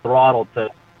flip of the throttle to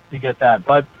get that.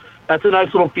 But that's a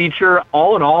nice little feature.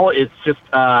 All in all, it's just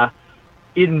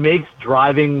it makes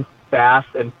driving fast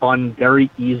and fun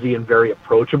very easy and very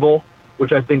approachable,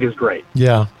 which I think is great.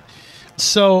 Yeah.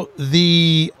 So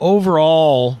the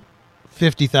overall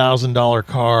 $50,000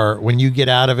 car, when you get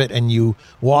out of it and you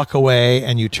walk away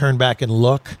and you turn back and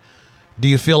look, do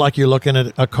you feel like you're looking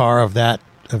at a car of that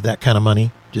kind of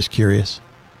money? Just curious.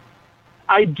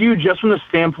 I do, just from the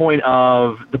standpoint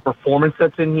of the performance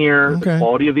that's in here, the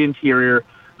quality of the interior,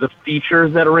 the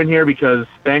features that are in here, because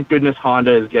thank goodness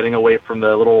Honda is getting away from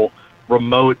the little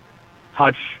remote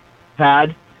touch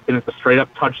pad, and it's a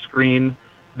straight-up touch screen.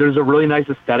 There's a really nice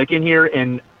aesthetic in here,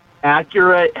 and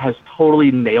Acura has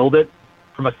totally nailed it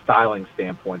from a styling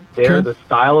standpoint. The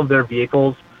style of their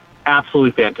vehicles,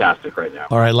 absolutely fantastic right now.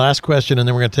 All right, last question, and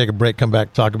then we're going to take a break, come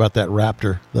back, talk about that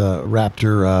Raptor, the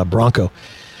Raptor Bronco.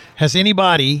 Has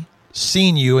anybody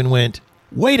seen you and went,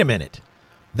 wait a minute,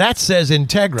 that says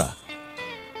Integra?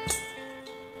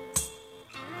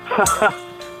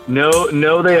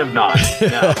 No, they have not.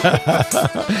 No.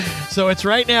 So it's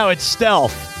right now, it's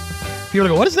stealth. People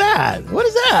go, what is that? What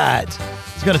is that?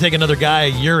 It's going to take another guy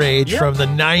your age from the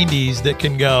 90s that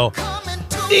can go,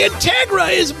 the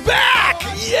Integra is back!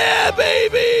 Yeah,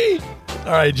 baby!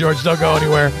 All right, George, don't go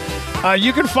anywhere.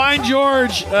 You can find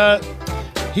George.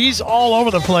 He's all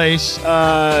over the place.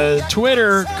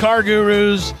 Twitter, Car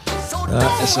Gurus.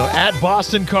 So at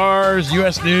Boston Cars,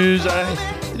 U.S. News.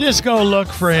 Just go look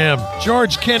for him.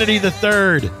 George Kennedy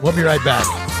III. We'll be right back.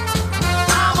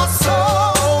 I'm a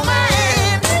soul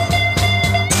man.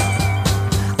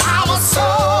 I'm a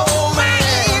soul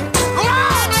man.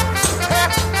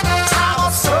 I'm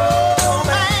a soul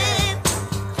man.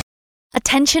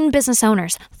 Attention business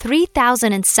owners,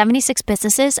 3,076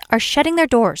 businesses are shutting their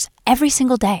doors every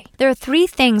single day. There are 3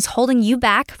 things holding you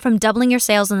back from doubling your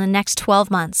sales in the next 12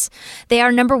 months. They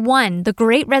are number 1, the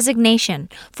Great Resignation.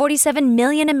 47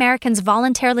 million Americans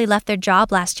voluntarily left their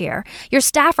job last year. Your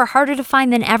staff are harder to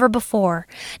find than ever before.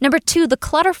 Number 2, the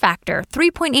clutter factor.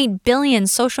 3.8 billion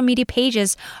social media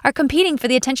pages are competing for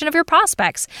the attention of your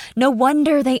prospects. No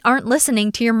wonder they aren't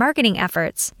listening to your marketing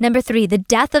efforts. Number 3, the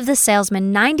death of the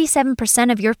salesman.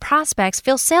 97% of your prospects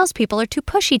feel salespeople are too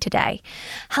pushy today.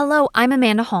 Hello, I'm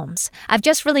Amanda Holmes. I've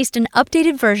just released an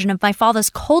updated version of my father's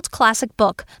cult classic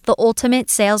book, The Ultimate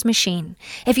Sales Machine.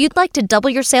 If you'd like to double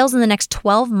your sales in the next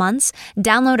 12 months,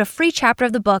 download a free chapter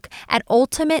of the book at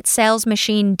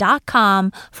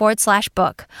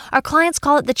ultimatesalesmachine.com/book. Our clients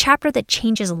call it the chapter that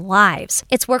changes lives.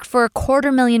 It's worked for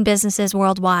 250,000 businesses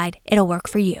worldwide. It'll work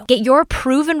for you. Get your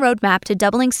proven roadmap to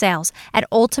doubling sales at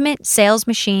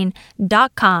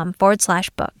ultimatesalesmachine.com/book.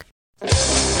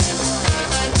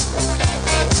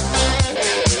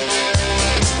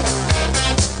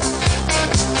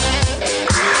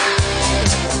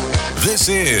 This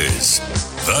is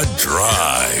The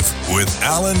Drive with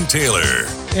Alan Taylor.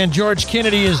 And George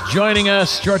Kennedy is joining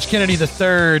us. George Kennedy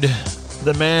III.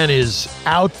 The man is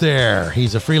out there.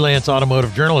 He's a freelance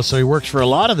automotive journalist, so he works for a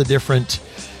lot of the different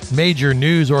major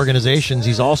news organizations.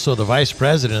 He's also the vice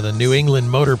president of the New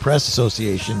England Motor Press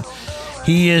Association.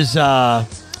 He is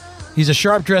he's a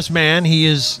sharp-dressed man.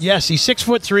 He's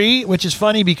 6'3", which is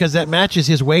funny because that matches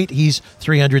his weight. He's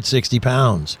 360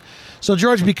 pounds. So,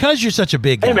 George, because you're such a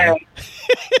big guy... Hey, man.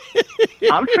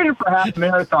 I'm training for half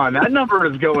marathon. That number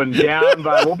is going down,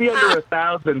 but we'll be under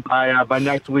 1,000 by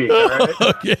next week. All right?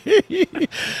 Okay.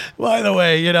 By the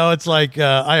way, it's like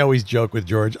I always joke with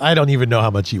George. I don't even know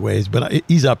how much he weighs, but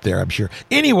he's up there, I'm sure.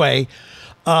 Anyway,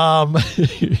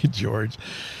 George,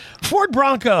 Ford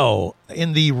Bronco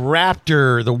in the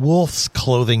Raptor, the wolf's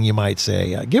clothing, you might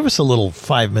say. Give us a little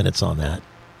 5 minutes on that.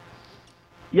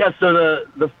 Yeah, so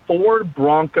the Ford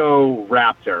Bronco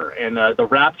Raptor, and the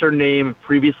Raptor name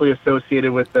previously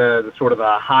associated with the sort of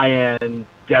a high-end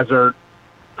desert,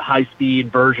 high-speed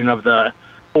version of the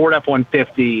Ford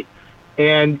F-150.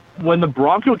 And when the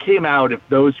Bronco came out, if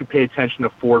those who pay attention to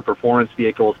Ford performance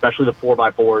vehicles, especially the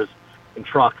 4x4s and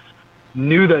trucks,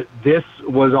 knew that this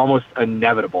was almost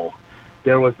inevitable.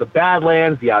 There was the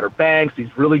Badlands, the Outer Banks, these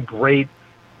really great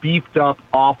beefed-up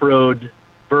off-road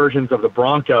versions of the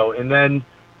Bronco, and then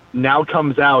now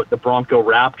comes out the Bronco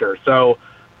Raptor. So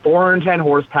 410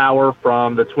 horsepower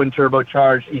from the twin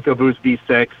turbocharged EcoBoost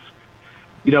V6,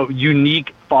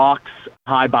 unique Fox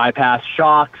high bypass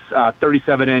shocks,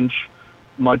 37-inch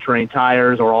mud terrain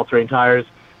tires or all-terrain tires,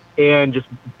 and just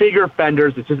bigger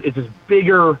fenders. It's just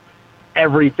bigger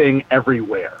everything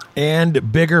everywhere.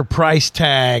 And bigger price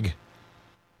tag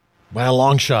by a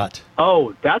long shot.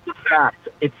 Oh, that's a fact.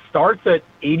 It starts at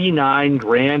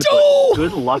 $89,000, but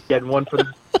good luck getting one for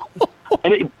the...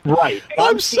 Right.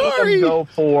 I'm sorry. Go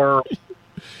for...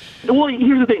 Well,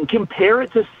 here's the thing. Compare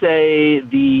it to, say,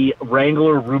 the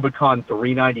Wrangler Rubicon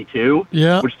 392,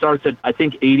 which starts at, I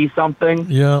think,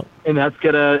 80-something. Yeah. And that's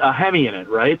got a Hemi in it,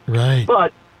 right? Right.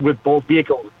 But with both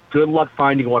vehicles, good luck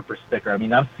finding one for sticker. I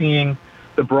mean, I'm seeing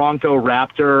the Bronco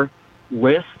Raptor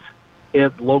list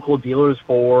at local dealers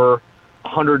for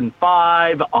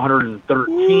 105,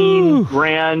 113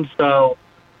 grand. So,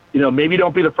 maybe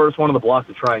don't be the first one on the block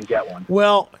to try and get one.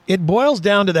 Well, it boils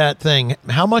down to that thing.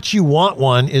 How much you want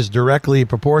one is directly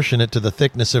proportionate to the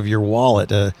thickness of your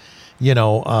wallet.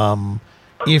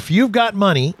 If you've got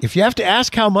money, if you have to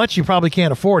ask how much, you probably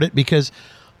can't afford it, because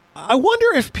I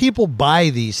wonder if people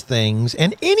buy these things,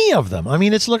 and any of them. I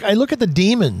mean, I look at the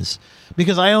Demons,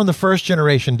 because I own the first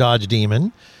generation Dodge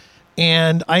Demon,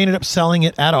 and I ended up selling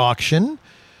it at auction,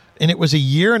 and it was a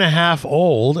year and a half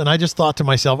old, and I just thought to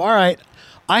myself, all right,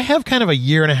 I have kind of a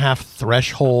year and a half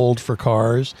threshold for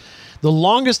cars. The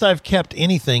longest I've kept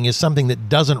anything is something that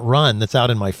doesn't run, that's out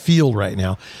in my field right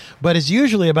now, but it's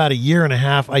usually about a year and a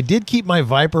half. I did keep my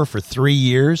Viper for 3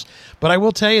 years, but I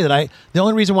will tell you that the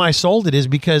only reason why I sold it is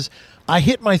because I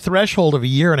hit my threshold of a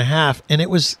year and a half, and I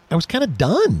was kind of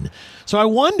done. So I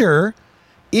wonder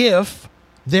if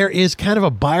there is kind of a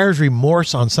buyer's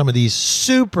remorse on some of these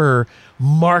super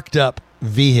marked up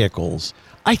vehicles.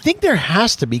 I think there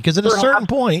has to be, because at a certain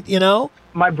point,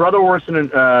 My brother works in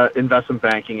investment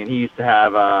banking, and he used to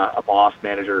have a boss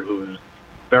manager who's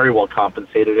very well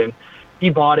compensated, and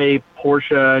he bought a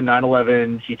Porsche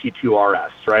 911 GT2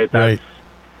 RS, right? That's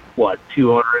what,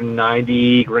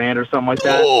 290 grand or something like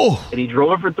that. Oh. And he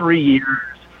drove it for 3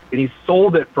 years, and he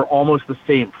sold it for almost the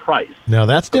same price. Now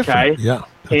that's different. Okay? Yeah.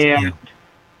 And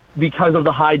because of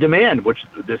the high demand, which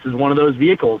this is one of those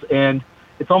vehicles, and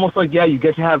it's almost like, you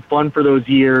get to have fun for those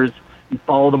years. You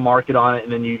follow the market on it,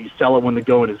 and then you sell it when the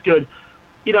going is good.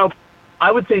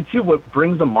 I would say, too, what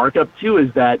brings the markup, too,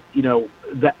 is that,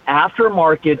 the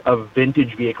aftermarket of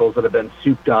vintage vehicles that have been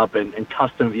souped up and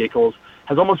custom vehicles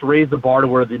has almost raised the bar to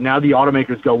where now the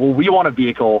automakers go, well, we want a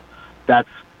vehicle that's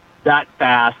that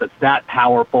fast, that's that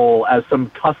powerful, as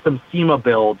some custom SEMA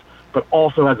build, but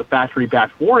also has a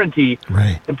factory-backed warranty.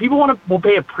 Right. And people will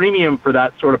pay a premium for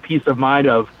that sort of peace of mind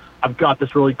of, I've got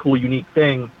this really cool, unique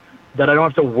thing that I don't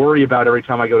have to worry about every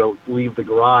time I go to leave the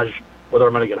garage, whether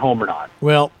I'm going to get home or not.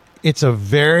 Well, it's a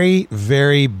very,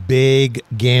 very big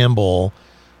gamble.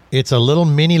 It's a little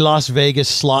mini Las Vegas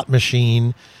slot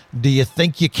machine. Do you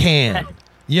think you can?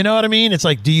 You know what I mean? It's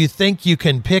like, do you think you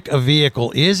can pick a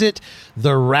vehicle? Is it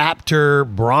the Raptor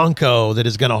Bronco that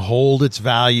is going to hold its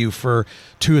value for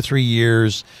 2 or 3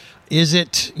 years? Is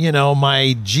it,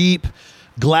 my Jeep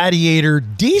Gladiator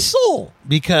diesel,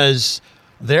 because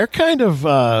they're kind of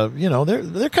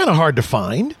they're kind of hard to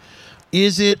find?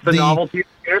 Is it the novelty?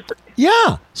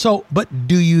 Yeah. So, but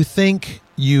do you think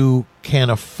you can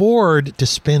afford to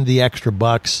spend the extra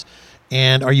bucks,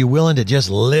 and are you willing to just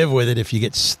live with it if you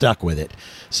get stuck with it?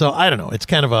 So I don't know. It's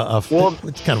kind of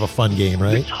it's kind of a fun game,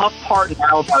 right? The tough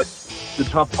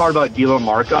part about dealer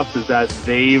markups is that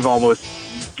they've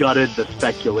almost gutted the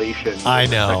speculation. I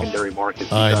know. Secondary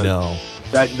market. I know.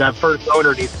 That first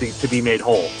owner needs to be made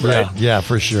whole. Right? Yeah,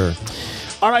 for sure.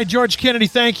 All right, George Kennedy,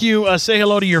 thank you. Say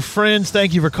hello to your friends.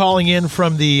 Thank you for calling in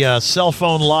from the cell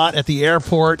phone lot at the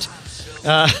airport.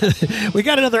 We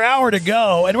got another hour to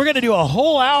go, and we're going to do a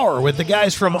whole hour with the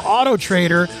guys from Auto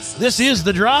Trader. This is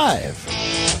The Drive.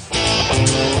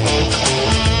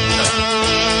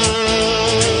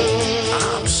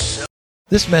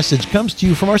 This message comes to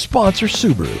you from our sponsor,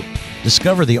 Subaru.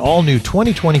 Discover the all-new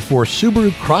 2024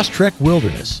 Subaru Crosstrek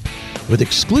Wilderness. With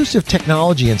exclusive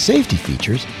technology and safety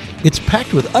features, it's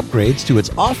packed with upgrades to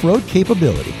its off-road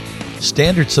capability.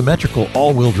 Standard symmetrical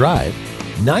all-wheel drive,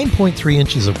 9.3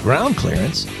 inches of ground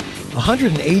clearance,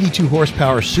 182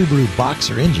 horsepower Subaru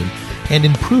Boxer engine, and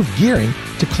improved gearing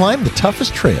to climb the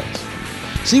toughest trails.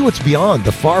 See what's beyond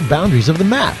the far boundaries of the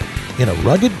map in a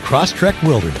rugged Crosstrek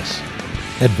Wilderness.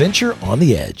 Adventure on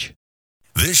the edge.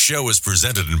 This show is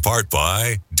presented in part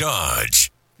by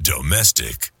Dodge.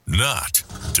 Domestic, not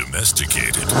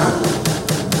domesticated.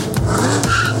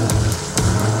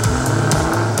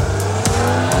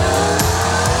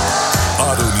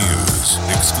 Auto news,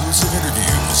 exclusive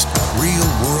interviews,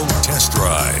 real-world test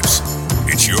drives.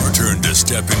 It's your turn to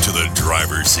step into the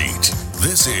driver's seat.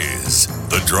 This is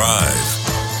The Drive.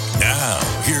 Now,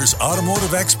 here's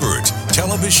automotive expert,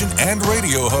 television and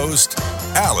radio host,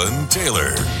 Alan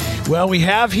Taylor. Well, we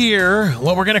have here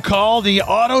what we're going to call the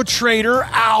Auto Trader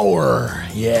Hour.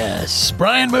 Yes.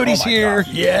 Brian Moody's here.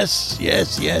 God.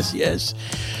 Yes.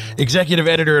 Executive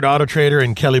editor at Auto Trader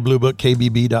and Kelley Blue Book,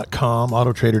 KBB.com,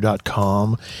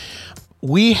 autotrader.com.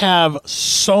 We have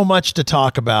so much to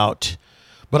talk about,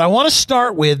 but I want to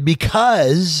start with,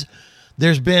 because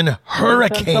There's been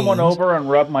hurricanes. Send someone over and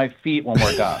rub my feet when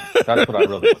we're done. That's what I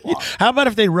really would want. How about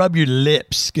if they rub your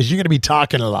lips? Because you're going to be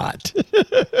talking a lot.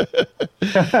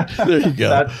 There you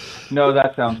go.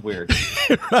 That sounds weird.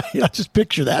 Right. I'll just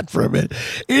picture that for a minute.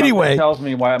 Anyway. Something tells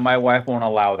me why my wife won't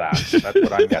allow that. That's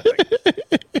what I'm guessing.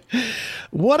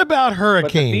 What about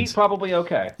hurricanes? But the feet probably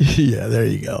okay. Yeah, there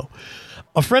you go.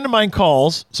 A friend of mine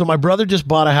calls. So my brother just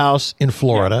bought a house in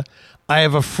Florida. Yeah. I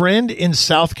have a friend in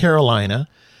South Carolina.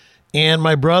 And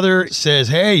my brother says,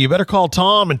 hey, you better call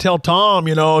Tom and tell Tom,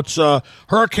 it's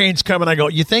hurricane's coming. I go,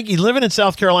 you think he's living in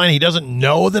South Carolina? He doesn't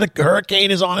know that a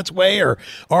hurricane is on its way or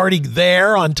already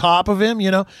there on top of him,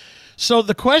 So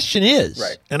the question is,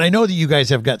 right. And I know that you guys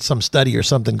have got some study or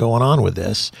something going on with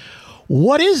this.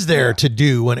 What is there to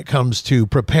do when it comes to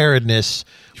preparedness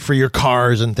for your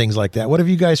cars and things like that? What have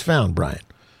you guys found, Brian?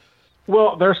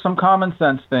 Well, there's some common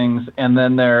sense things, and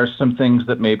then there's some things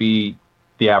that maybe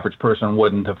the average person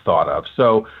wouldn't have thought of.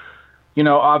 So,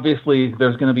 obviously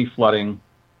there's going to be flooding,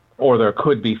 or there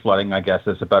could be flooding, I guess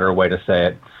is a better way to say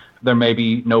it. There may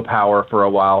be no power for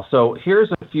a while. So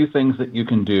here's a few things that you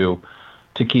can do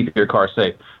to keep your car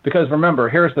safe. Because remember,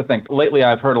 here's the thing. Lately,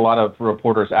 I've heard a lot of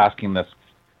reporters asking this.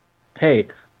 Hey,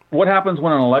 what happens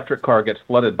when an electric car gets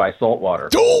flooded by salt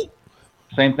water?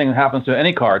 Same thing happens to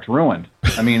any car. It's ruined.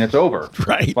 I mean, it's over.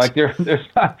 Right. Like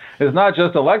it's not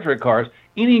just electric cars.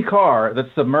 Any car that's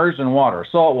submerged in water,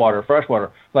 salt water, fresh water,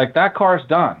 like that car's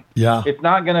done. Yeah. It's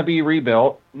not going to be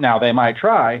rebuilt. Now, they might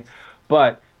try,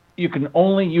 but you can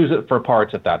only use it for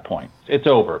parts at that point. It's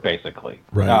over, basically.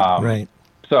 Right, right.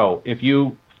 So if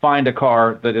you find a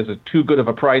car that is too good of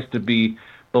a price to be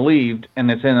believed,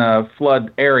 and it's in a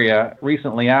flood area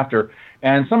recently after,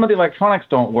 and some of the electronics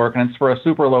don't work, and it's for a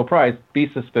super low price,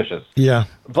 be suspicious. Yeah,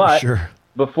 but sure.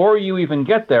 Before you even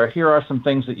get there, here are some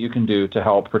things that you can do to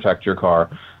help protect your car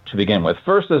to begin with.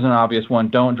 First is an obvious one.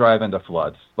 Don't drive into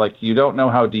floods. Like, you don't know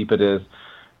how deep it is.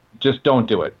 Just don't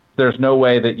do it. There's no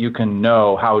way that you can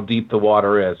know how deep the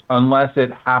water is unless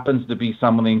it happens to be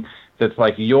something that's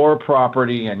like your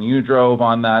property and you drove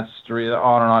on that street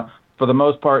on and on. For the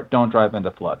most part, don't drive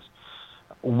into floods.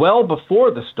 Well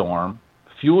before the storm,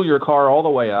 fuel your car all the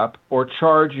way up or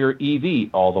charge your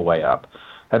EV all the way up.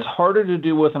 That's harder to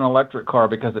do with an electric car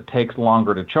because it takes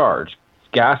longer to charge.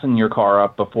 Gassing your car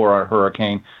up before a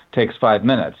hurricane takes 5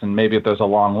 minutes, and maybe if there's a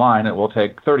long line, it will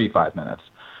take 35 minutes.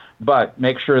 But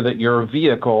make sure that your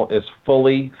vehicle is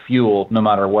fully fueled no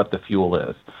matter what the fuel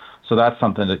is. So that's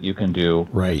something that you can do,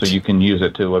 right, so you can use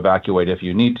it to evacuate if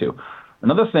you need to.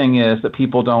 Another thing is that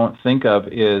people don't think of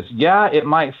is, it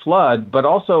might flood, but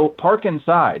also park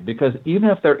inside, because even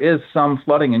if there is some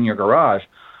flooding in your garage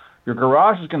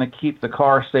is going to keep the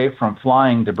car safe from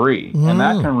flying debris, and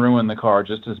that can ruin the car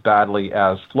just as badly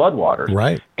as floodwaters.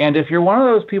 Right. And if you're one of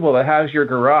those people that has your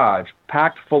garage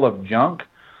packed full of junk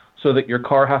so that your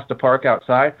car has to park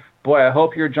outside, boy, I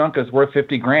hope your junk is worth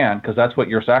 $50,000, because that's what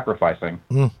you're sacrificing.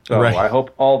 So right. I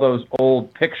hope all those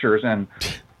old pictures and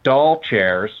doll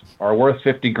chairs are worth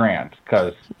 $50,000,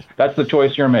 because that's the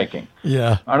choice you're making.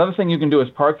 Yeah. Another thing you can do is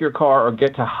park your car or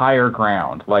get to higher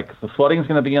ground. Like, the flooding is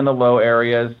going to be in the low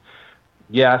areas.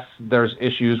 Yes, there's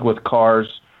issues with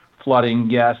cars flooding.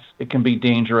 Yes, it can be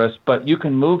dangerous, but you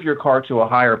can move your car to a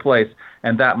higher place,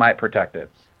 and that might protect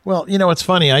it. Well, it's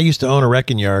funny. I used to own a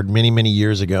wrecking yard many, many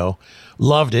years ago.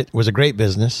 Loved it. It was a great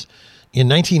business. In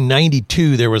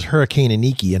 1992, there was Hurricane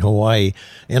Iniki in Hawaii,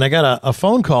 and I got a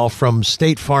phone call from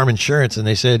State Farm Insurance, and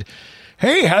they said,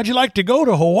 hey, how'd you like to go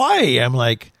to Hawaii? I'm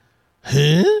like,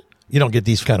 huh? You don't get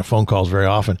these kind of phone calls very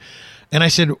often. And I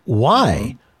said,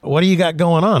 why? What do you got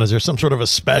going on? Is there some sort of a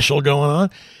special going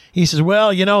on? He says,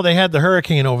 well, they had the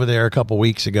hurricane over there a couple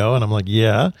weeks ago. And I'm like,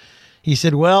 yeah. He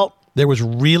said, well, there was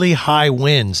really high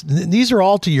winds. These are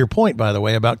all to your point, by the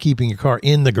way, about keeping your car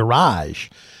in the garage.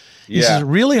 He says,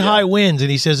 really high winds. And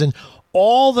he says, and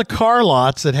all the car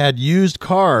lots that had used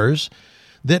cars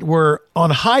that were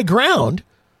on high ground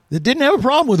that didn't have a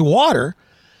problem with water,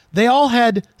 they all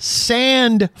had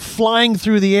sand flying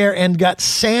through the air and got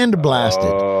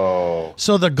sandblasted. Oh.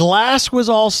 So the glass was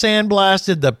all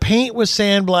sandblasted. The paint was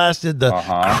sandblasted. The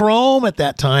chrome at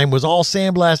that time was all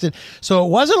sandblasted. So it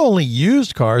wasn't only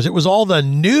used cars. It was all the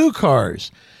new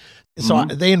cars. So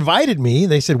they invited me.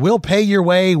 They said, we'll pay your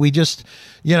way. We just,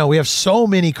 we have so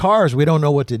many cars. We don't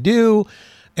know what to do.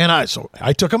 And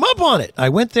I took him up on it. I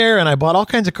went there and I bought all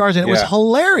kinds of cars, and it was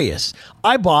hilarious.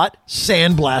 I bought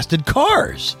sandblasted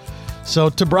cars. So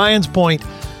to Brian's point,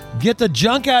 get the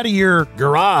junk out of your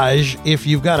garage if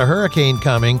you've got a hurricane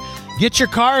coming. Get your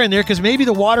car in there, because maybe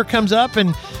the water comes up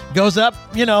and goes up,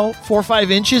 4 or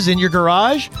 5 inches in your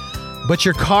garage. but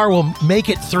your car will make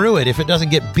it through it if it doesn't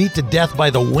get beat to death by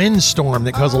the windstorm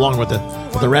that goes along with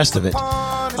the rest of it.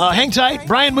 Hang tight.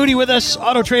 Brian Moody with us,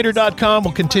 Autotrader.com.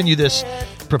 We'll continue this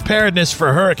preparedness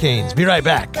for hurricanes. Be right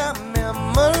back.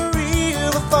 Memory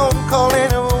of a phone call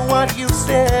and what you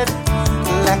said,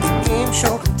 like a game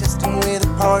show contestant with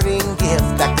a parting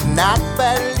gift. I cannot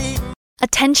believe.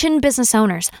 Attention business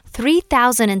owners,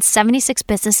 3,076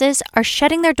 businesses are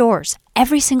shutting their doors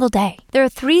every single day. There are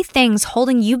 3 things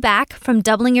holding you back from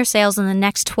doubling your sales in the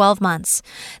next 12 months.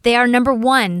 They are number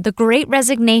 1, the Great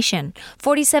Resignation.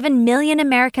 47 million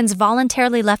Americans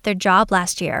voluntarily left their job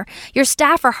last year. Your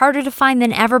staff are harder to find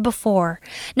than ever before.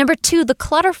 Number 2, the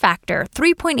clutter factor.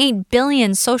 3.8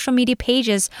 billion social media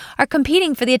pages are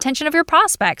competing for the attention of your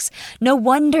prospects. No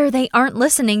wonder they aren't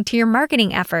listening to your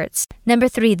marketing efforts. Number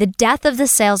 3, the death of the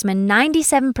salesman.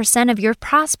 97% of your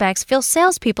prospects feel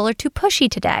salespeople are too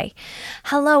pushy today.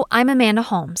 Hello, I'm Amanda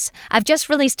Holmes. I've just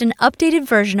released an updated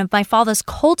version of my father's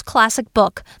cult classic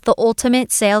book, The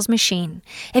Ultimate Sales Machine.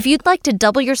 If you'd like to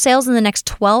double your sales in the next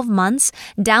 12 months,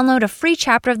 download a free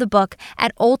chapter of the book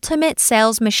at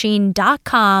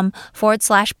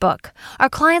ultimatesalesmachine.com/book. Our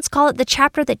clients call it the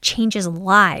chapter that changes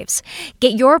lives.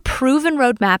 Get your proven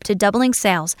roadmap to doubling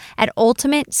sales at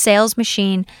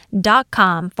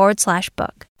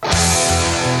ultimatesalesmachine.com/book.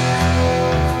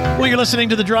 Well, you're listening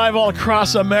to The Drive all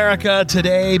across America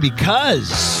today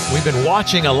because we've been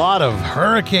watching a lot of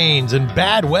hurricanes and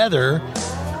bad weather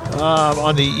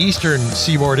on the eastern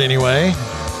seaboard anyway.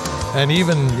 And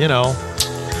even,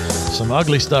 some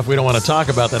ugly stuff we don't want to talk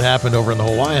about that happened over in the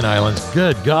Hawaiian Islands.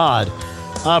 Good God.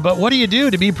 But what do you do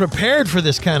to be prepared for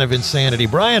this kind of insanity?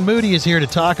 Brian Moody is here to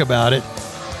talk about it.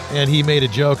 And he made a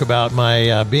joke about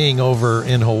my being over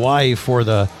in Hawaii for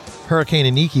the Hurricane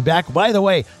Iniki back, by the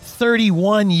way,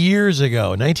 31 years ago,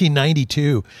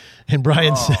 1992. And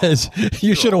Brian says,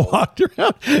 you should have walked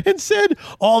around and said,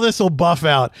 all this will buff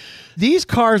out. These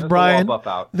cars, Brian,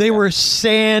 they were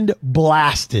sand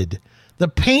blasted. The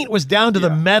paint was down to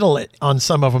the metal on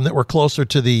some of them that were closer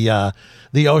to the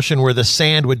ocean, where the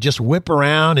sand would just whip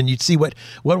around and you'd see what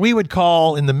we would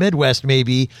call in the Midwest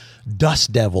maybe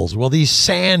dust devils. Well, these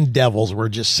sand devils were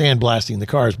just sandblasting the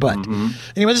cars. But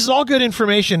anyway, this is all good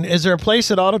information. Is there a place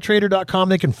at Autotrader.com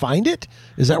they can find it?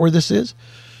 Is that where this is?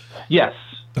 Yes.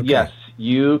 Okay. Yes.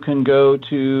 You can go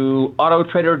to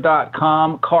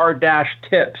Autotrader.com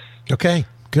 /tips. Okay,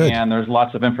 good. And there's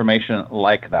lots of information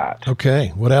like that.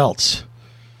 Okay, what else?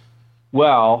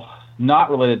 Well, not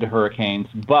related to hurricanes,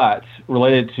 but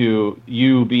related to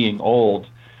you being old.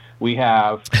 We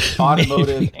have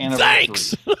automotive anniversary.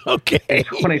 Thanks. Okay. It's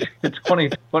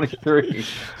 2023.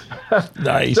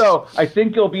 Nice. So I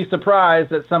think you'll be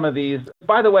surprised at some of these.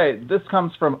 By the way, this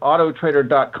comes from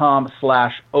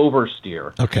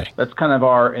autotrader.com/oversteer. Okay. That's kind of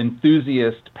our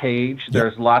enthusiast page. Yep.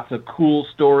 There's lots of cool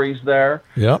stories there.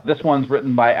 Yep. This one's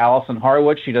written by Allison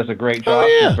Harwood. She does a great job. Oh,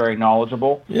 yeah. She's very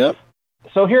knowledgeable. Yep.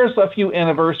 So here's a few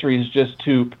anniversaries just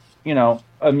to,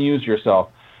 amuse yourself.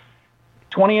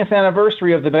 20th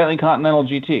anniversary of the Bentley Continental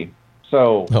GT.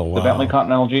 So the Bentley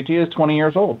Continental GT is 20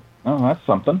 years old. Oh, that's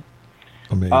something.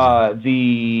 Amazing.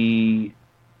 The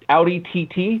Audi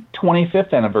TT,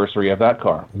 25th anniversary of that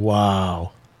car.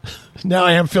 Wow. Now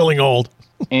I am feeling old.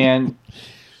 And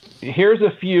here's a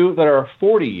few that are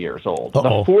 40 years old.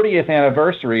 Uh-oh. The 40th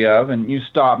anniversary of, and you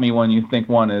stop me when you think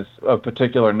one is of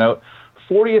particular note,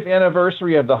 40th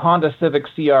anniversary of the Honda Civic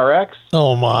CRX.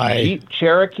 Oh, my. Jeep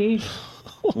Cherokee.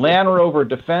 Land Rover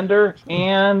Defender,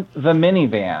 and the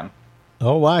minivan.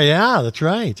 Oh, wow. Yeah, that's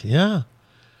right. Yeah.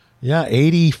 Yeah,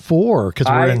 84, because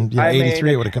we're in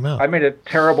 83, it would have come out. I made a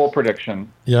terrible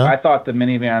prediction. Yeah. I thought the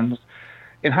minivans,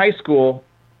 in high school,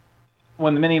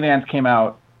 when the minivans came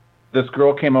out, this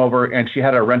girl came over, and she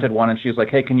had a rented one, and she was like,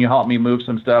 hey, can you help me move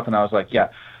some stuff? And I was like, yeah.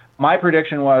 My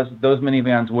prediction was those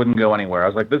minivans wouldn't go anywhere. I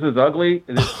was like, this is ugly,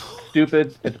 it's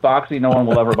stupid, it's boxy, no one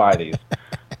will ever buy these.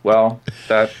 Well,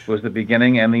 that was the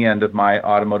beginning and the end of my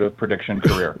automotive prediction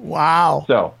career. Wow.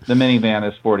 So the minivan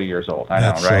is 40 years old.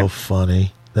 That's know, right? So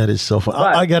funny. That is so funny.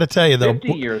 I got to tell you, though.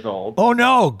 50 years old. Oh,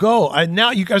 no. Go. Now,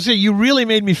 you really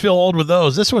made me feel old with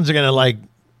those. This one's going to,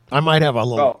 I might have a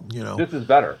little, This is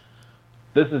better.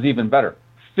 This is even better.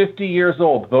 50 years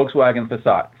old, Volkswagen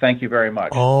Passat. Thank you very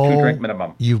much. Oh, 2-drink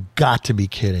minimum. You've got to be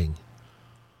kidding.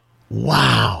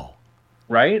 Wow.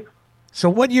 Right? So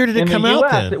what year did it come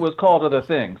out then? In the U.S., it was called other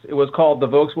things. It was called the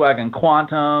Volkswagen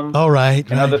Quantum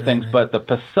and other things. Right. But the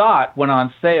Passat went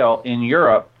on sale in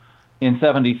Europe in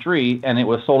 73, and it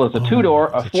was sold as a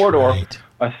 2-door, a 4-door,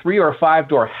 a 3 or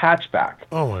 5-door hatchback.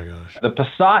 Oh, my gosh. The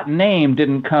Passat name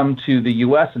didn't come to the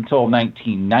U.S. until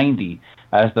 1990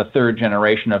 as the third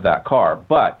generation of that car.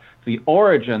 But the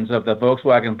origins of the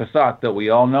Volkswagen Passat that we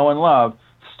all know and love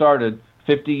started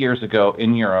 50 years ago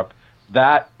in Europe.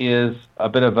 That is a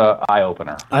bit of an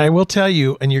eye-opener. I will tell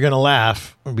you, and you're going to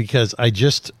laugh, because I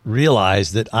just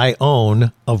realized that I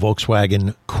own a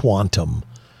Volkswagen Quantum.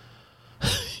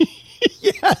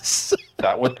 Yes.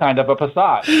 That was kind of a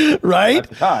Passat. Right? At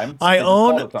the time. I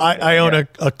own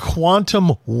a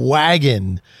Quantum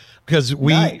wagon. Because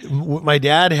my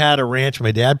dad had a ranch.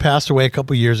 My dad passed away a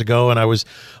couple years ago, and I was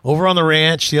over on the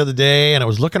ranch the other day, and I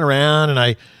was looking around, and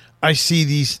I see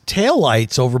these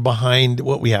taillights over behind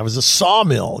what we have is a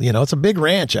sawmill. You know, it's a big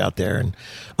ranch out there and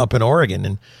up in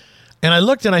Oregon. And I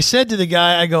looked and I said to the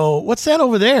guy, I go, "What's that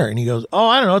over there?" And he goes, "Oh,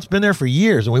 I don't know. It's been there for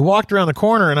years." And we walked around the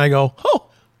corner, and I go, "Oh,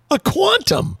 a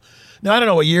Quantum." Now, I don't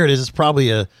know what year it is. It's probably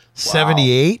a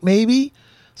 78 maybe.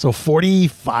 So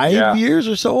 45 years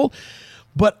or so old.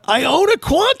 But I own a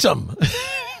Quantum.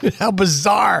 How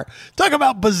bizarre. Talk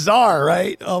about bizarre,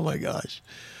 right? Oh, my gosh.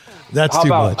 That's too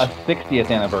much. How about a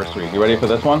 60th anniversary? You ready for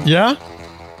this one? Yeah?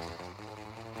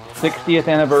 60th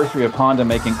anniversary of Honda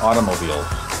making automobiles.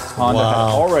 Honda had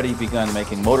already begun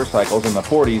making motorcycles in the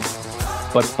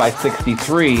 40s, but by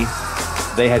 63,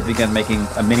 they had begun making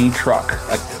a mini truck,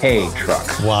 a K truck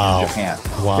in Japan.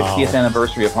 Wow. 60th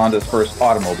anniversary of Honda's first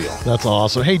automobile. That's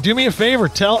awesome. Hey, do me a favor.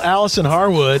 Tell Allison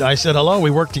Harwood I said hello.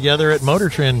 We worked together at Motor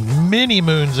Trend many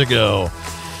moons ago.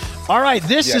 All right,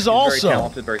 this is also very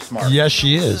talented, very smart. Yes,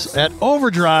 she is. At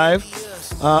Oversteer,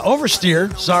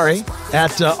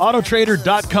 at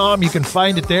autotrader.com. You can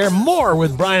find it there. More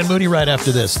with Brian Moody right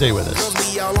after this. Stay with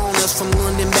us. We all on us from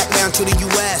London back down to the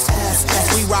U.S.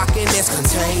 We rockin' this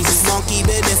contagious, monkey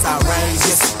business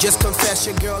outrageous. Just confess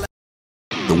your girl.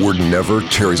 The word never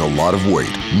carries a lot of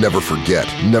weight. Never forget,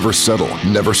 never settle,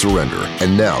 never surrender.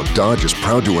 And now Dodge is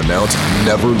proud to announce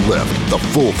Never Lift, the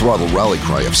full throttle rally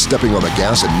cry of stepping on the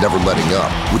gas and never letting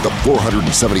up. With the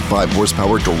 475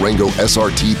 horsepower Durango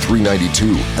SRT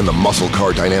 392 and the muscle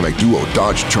car dynamic duo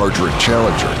Dodge Charger and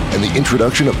Challenger, and the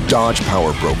introduction of Dodge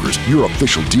Power Brokers, your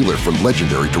official dealer for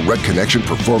legendary direct connection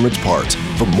performance parts.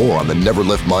 For more on the Never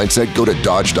Lift mindset, go to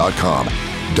Dodge.com.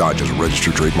 Dodge is a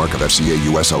registered trademark of FCA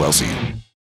US LLC.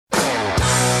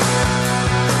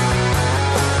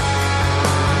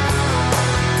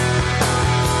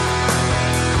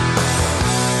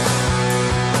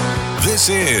 This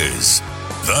is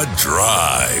The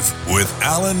Drive with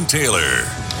Alan Taylor.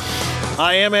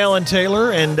 I am Alan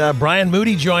Taylor, and Brian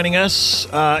Moody joining us.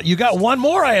 You got one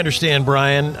more, I understand,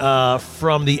 Brian,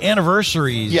 from the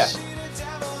anniversaries. Yes.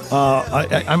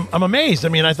 I'm amazed. I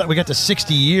mean, I thought we got to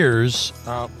 60 years.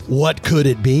 What could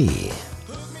it be?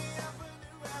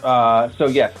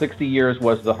 60 years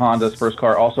was the Honda's first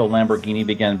car. Also, Lamborghini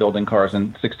began building cars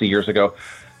 60 years ago.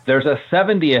 There's a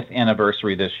 70th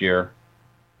anniversary this year,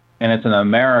 and it's an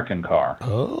American car.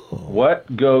 Oh.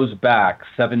 What goes back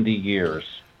 70 years?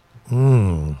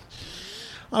 I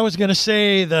was going to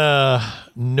say the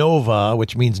Nova,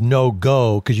 which means no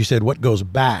go, because you said what goes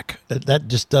back. That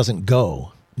just doesn't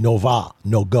go. Nova,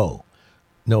 no go.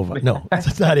 Nova, no,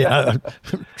 that's not it. I'm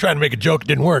trying to make a joke. It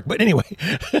didn't work. But anyway,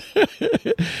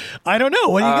 I don't know.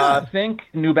 What do you got? Think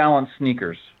New Balance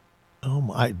sneakers. Oh,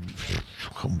 my.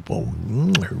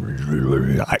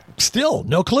 Still,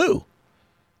 no clue.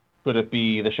 Could it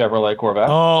be the Chevrolet Corvette?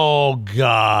 Oh,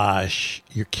 gosh.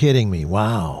 You're kidding me.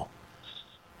 Wow.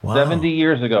 70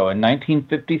 years ago, in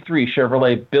 1953,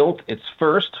 Chevrolet built its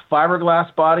first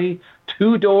fiberglass body,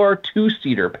 two-door,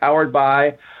 two-seater, powered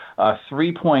by a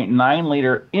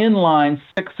 3.9-liter inline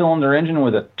six-cylinder engine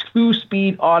with a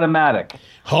two-speed automatic.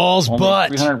 Hall's butt.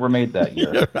 300 were made that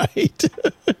year. Right.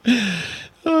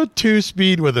 A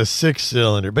two-speed with a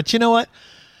six-cylinder. But you know what?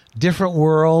 Different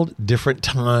world, different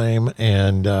time,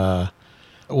 and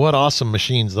what awesome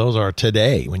machines those are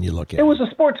today when you look at it. It was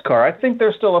a sports car. I think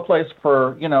there's still a place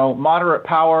for, moderate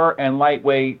power and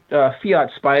lightweight.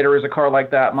 Fiat Spider is a car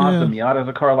like that. Mazda Miata is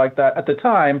a car like that. At the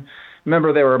time,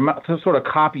 remember, they were sort of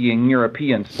copying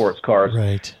European sports cars.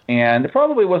 Right. And it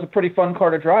probably was a pretty fun car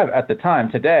to drive at the time.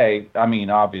 Today, I mean,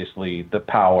 obviously, the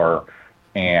power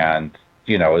and,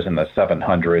 is in the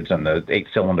 700s and the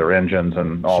 8-cylinder engines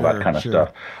and all that kind of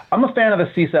stuff. I'm a fan of the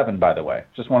C7, by the way.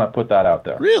 Just want to put that out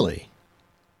there. Really?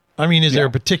 I mean, is there a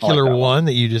particular one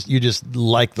that you just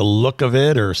like the look of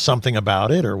it or something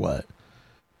about it or what?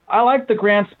 I like the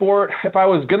Grand Sport. If I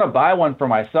was going to buy one for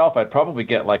myself, I'd probably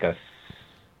get like a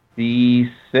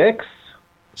C6.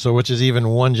 So which is even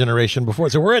one generation before.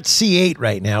 So we're at C8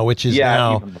 right now, which is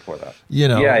now even before that.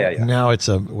 Now it's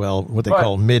what they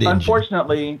call mid-engine.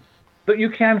 Unfortunately, but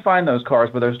you can find those cars,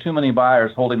 but there's too many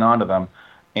buyers holding on to them.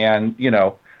 And,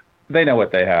 They know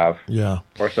what they have. Yeah.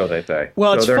 Or so they say.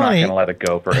 Well, it's so they're funny. not going to let it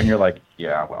go and you're like,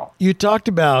 yeah, well. You talked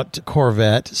about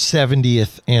Corvette,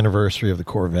 70th anniversary of the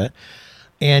Corvette,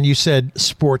 and you said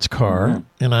sports car,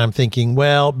 and I'm thinking,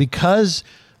 well, because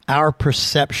our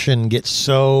perception gets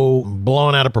so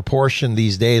blown out of proportion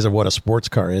these days of what a sports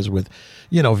car is with,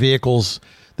 vehicles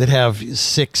that have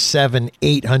 600, 700,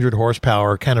 800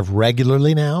 horsepower kind of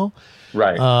regularly now.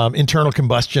 Right. Internal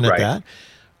combustion at that.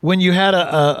 When you had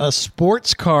a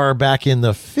sports car back in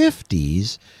the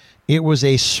 50s, it was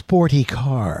a sporty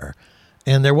car.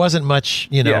 And there wasn't much,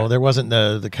 there wasn't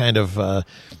the kind of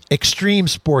extreme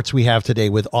sports we have today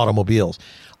with automobiles.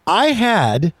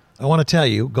 I want to tell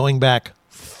you, going back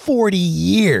 40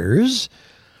 years,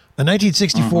 a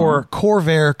 1964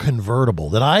 Corvair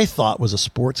convertible that I thought was a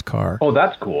sports car. Oh,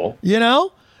 that's cool.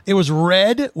 It was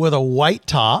red with a white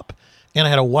top. And I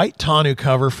had a white tonneau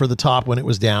cover for the top when it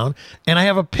was down. And I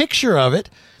have a picture of it.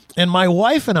 And my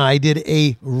wife and I did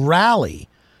a rally.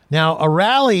 Now, a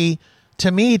rally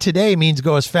to me today means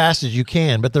go as fast as you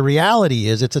can. But the reality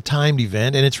is it's a timed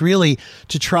event. And it's really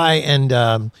to try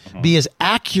and be as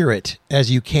accurate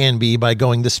as you can be by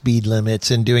going the speed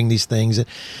limits and doing these things.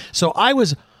 So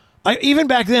even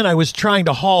back then, I was trying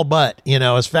to haul butt,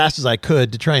 as fast as I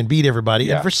could to try and beat everybody.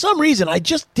 Yeah. And for some reason, I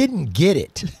just didn't get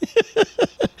it.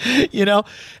 But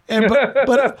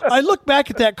I look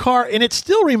back at that car and it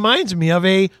still reminds me of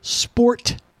a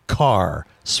sporty car.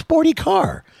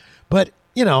 But,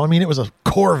 it was a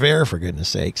Corvair, for goodness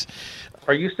sakes.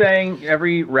 Are you saying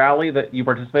every rally that you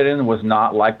participated in was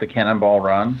not like the Cannonball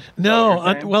Run? No.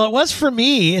 Well, it was for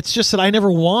me. It's just that I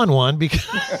never won one because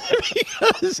I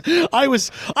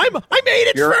made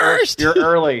it first. You're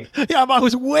early. Yeah, I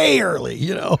was way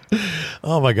early,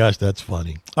 Oh, my gosh, that's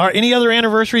funny. All right, any other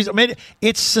anniversaries? I mean,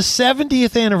 it's the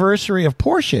 70th anniversary of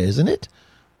Porsche, isn't it?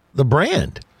 The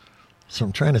brand. So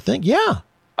I'm trying to think. Yeah.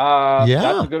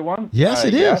 That's a good one. Yes,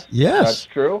 it is. Yes. That's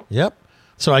true. Yep.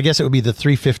 So I guess it would be the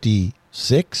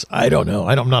 356. I don't know.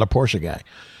 I'm not a Porsche guy.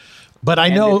 But I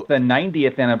know it's the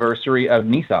 90th anniversary of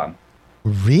Nissan.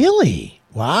 Really?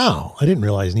 Wow. I didn't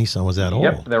realize Nissan was that old.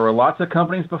 Yep. There were lots of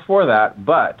companies before that,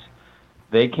 but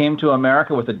they came to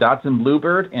America with the Datsun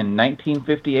Bluebird in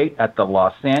 1958 at the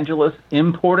Los Angeles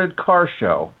Imported Car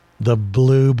Show. The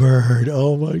Bluebird.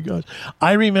 Oh, my gosh.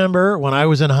 I remember when I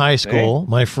was in high school,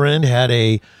 my friend had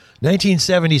a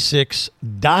 1976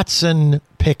 Datsun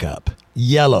pickup,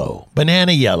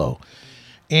 banana yellow.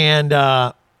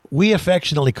 And we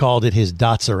affectionately called it his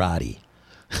Datsurati.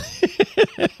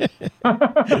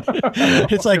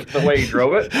 It's like the way he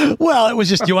drove it. Well, it was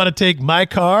just, you want to take my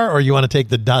car or you want to take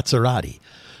the Datsurati?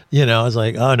 I was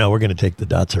like, oh no, we're going to take the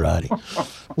Datsurati,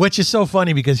 which is so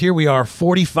funny because here we are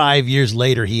 45 years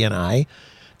later, he and I,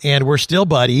 and we're still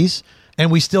buddies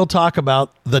and we still talk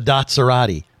about the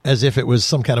Datsurati as if it was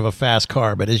some kind of a fast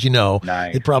car. But as you know,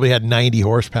 It probably had 90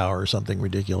 horsepower or something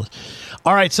ridiculous.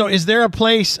 All right. So is there a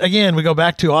place, again, we go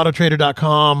back to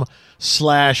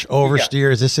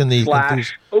autotrader.com/oversteer. Is this in the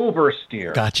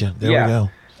 /oversteer? Gotcha. There we go.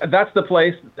 That's the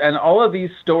place. And all of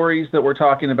these stories that we're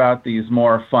talking about, these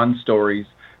more fun stories,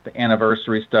 the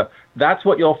anniversary stuff, that's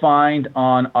what you'll find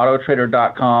on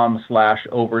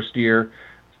autotrader.com/oversteer.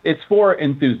 It's for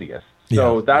enthusiasts.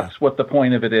 So that's what the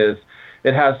point of it is.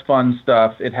 It has fun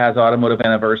stuff. It has automotive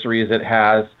anniversaries. It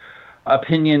has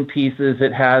opinion pieces.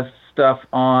 It has stuff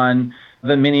on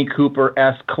the Mini Cooper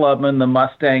S Clubman, the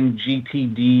Mustang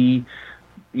GTD,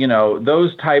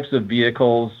 those types of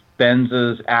vehicles,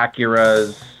 Benzes,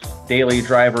 Acuras, daily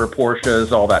driver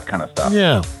Porsches, all that kind of stuff.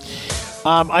 Yeah.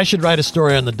 I should write a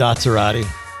story on the Datsurati.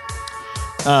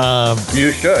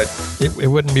 You should. It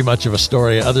wouldn't be much of a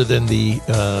story other than the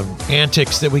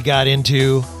antics that we got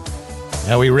into.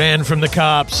 How we ran from the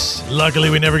cops. Luckily,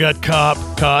 we never got caught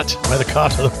by the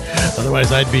cops.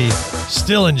 Otherwise, I'd be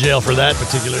still in jail for that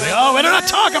particular thing. Oh, we do not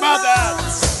talk about that.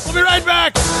 We'll be right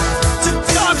back.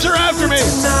 Cops are after me.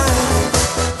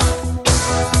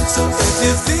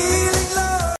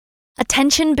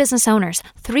 Attention business owners,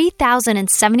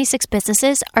 3,076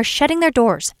 businesses are shutting their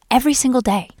doors every single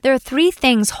day. There are 3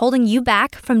 things holding you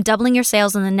back from doubling your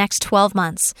sales in the next 12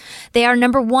 months. They are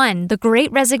number 1, the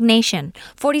Great Resignation.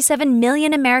 47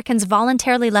 million Americans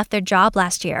voluntarily left their job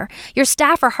last year. Your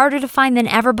staff are harder to find than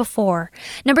ever before.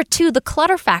 Number 2, the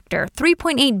clutter factor.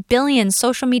 3.8 billion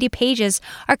social media pages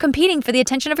are competing for the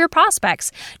attention of your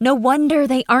prospects. No wonder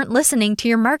they aren't listening to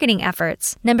your marketing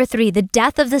efforts. Number 3, the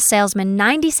death of the salesman.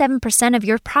 97% of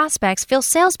your prospects feel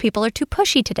salespeople are too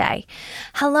pushy today.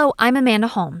 Hello, I'm Amanda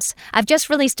Holmes. Moms. I've just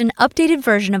released an updated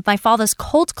version of my father's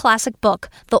cult classic book,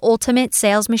 The Ultimate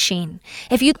Sales Machine.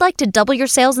 If you'd like to double your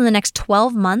sales in the next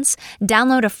 12 months,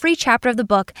 download a free chapter of the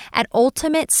book at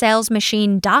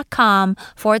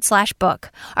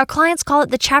ultimatesalesmachine.com/book. Our clients call it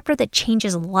the chapter that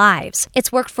changes lives.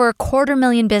 It's worked for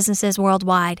 250,000 businesses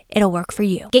worldwide. It'll work for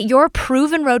you. Get your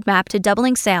proven roadmap to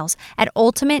doubling sales at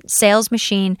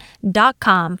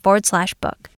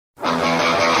ultimatesalesmachine.com/book.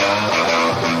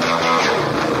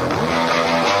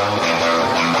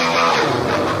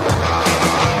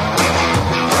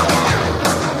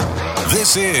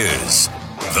 This is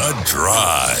The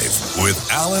Drive with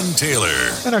Alan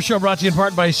Taylor. And our show brought to you in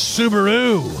part by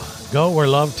Subaru. Go where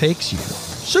love takes you.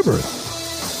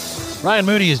 Subaru. Ryan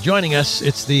Moody is joining us.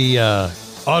 It's the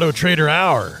Auto Trader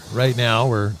Hour right now.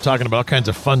 We're talking about all kinds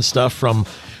of fun stuff, from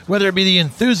whether it be the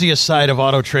enthusiast side of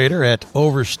Auto Trader at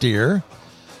Oversteer,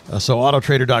 so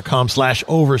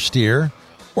autotrader.com/oversteer,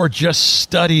 or just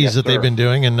studies that they've been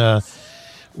doing. And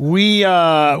we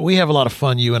have a lot of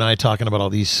fun, you and I, talking about all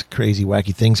these crazy,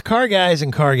 wacky things. Car guys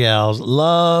and car gals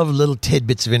love little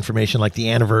tidbits of information like the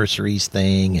anniversaries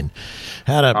thing and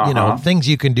how to, things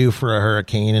you can do for a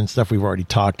hurricane and stuff we've already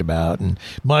talked about, and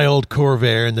my old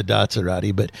Corvair and the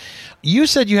Datsurati. But you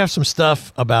said you have some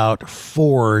stuff about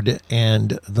Ford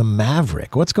and the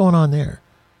Maverick. What's going on there?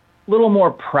 A little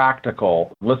more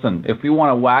practical. Listen, if you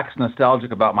want to wax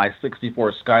nostalgic about my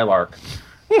 64 Skylark,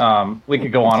 we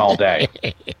could go on all day,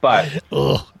 but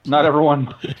not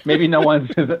everyone. Maybe not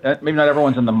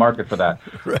everyone's in the market for that.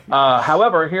 Right.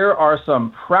 However, here are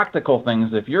some practical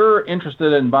things. If you're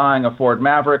interested in buying a Ford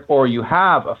Maverick, or you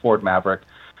have a Ford Maverick,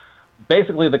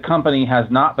 basically the company has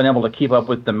not been able to keep up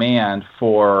with demand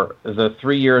for the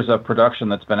 3 years of production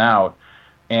that's been out,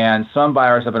 and some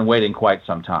buyers have been waiting quite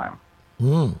some time.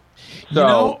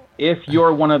 So if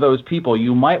you're one of those people,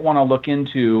 you might want to look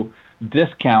into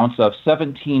discounts of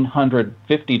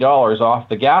 $1,750 off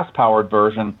the gas-powered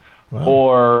version,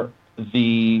 or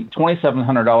the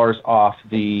 $2,700 off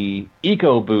the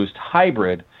EcoBoost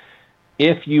hybrid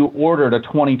if you ordered a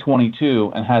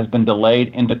 2022 and has been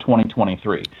delayed into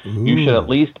 2023. You should at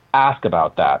least ask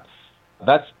about that.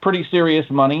 That's pretty serious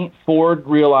money. Ford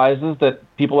realizes that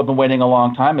people have been waiting a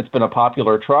long time. It's been a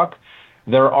popular truck.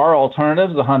 There are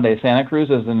alternatives. The Hyundai Santa Cruz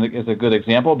is a good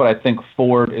example, but I think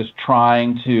Ford is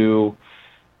trying to,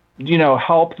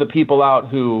 help the people out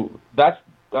who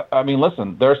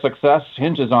listen, their success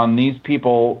hinges on these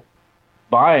people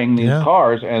buying these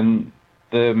cars, and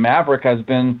the Maverick has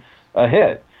been a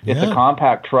hit. It's a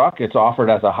compact truck. It's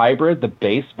offered as a hybrid. The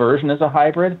base version is a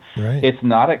hybrid. Right. It's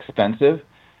not expensive.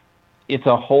 It's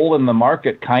a hole in the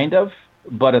market, kind of.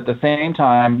 But at the same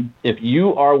time, if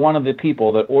you are one of the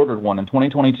people that ordered one in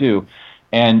 2022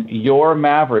 and your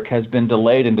Maverick has been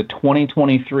delayed into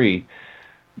 2023,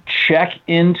 check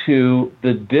into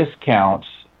the discounts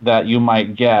that you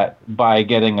might get by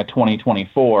getting a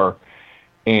 2024,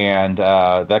 and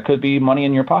that could be money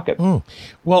in your pocket.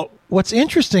 Well, what's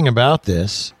interesting about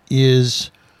this is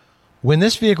when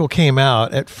this vehicle came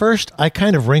out, at first I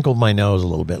kind of wrinkled my nose a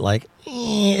little bit, like,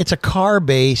 it's a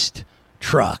car-based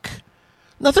truck.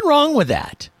 Nothing wrong with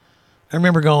that. I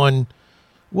remember going,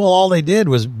 well, all they did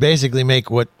was basically make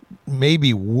what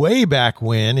maybe way back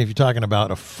when, if you're talking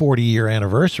about a 40-year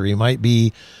anniversary, might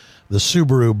be the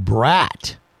Subaru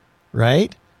Brat,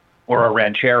 right? Or a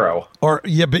Ranchero. But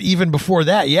even before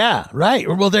that,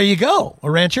 right. Well, there you go.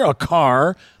 A Ranchero, a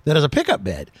car that has a pickup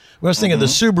bed. I was thinking the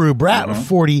Subaru Brat with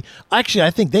 40. Actually, I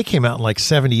think they came out in like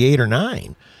 78 or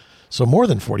 9. So more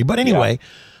than 40. But anyway,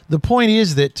 the point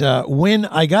is that when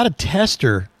I got a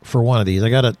tester for one of these, I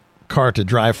got a car to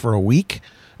drive for a week,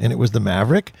 and it was the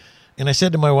Maverick. And I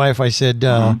said to my wife,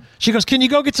 she goes, can you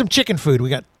go get some chicken food? We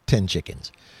got 10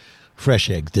 chickens. Fresh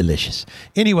eggs, delicious.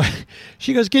 Anyway,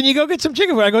 she goes, can you go get some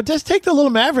chicken food? I go, just take the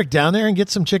little Maverick down there and get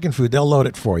some chicken food. They'll load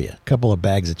it for you. A couple of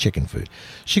bags of chicken food.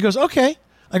 She goes, okay.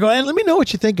 I go, and let me know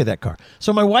what you think of that car.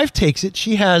 So my wife takes it.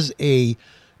 She has a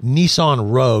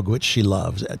Nissan Rogue, which she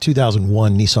loves, a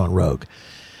 2001 Nissan Rogue.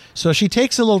 So she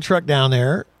takes the little truck down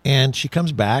there, and she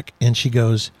comes back, and she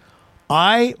goes,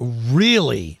 I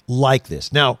really like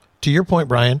this. Now, to your point,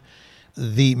 Brian,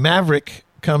 the Maverick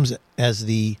comes as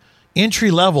the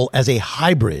entry level as a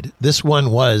hybrid. This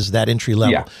one was that entry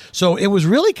level. Yeah. So it was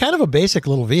really kind of a basic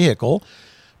little vehicle,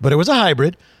 but it was a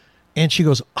hybrid. And she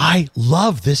goes, I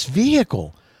love this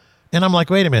vehicle. And I'm like,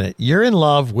 wait a minute, you're in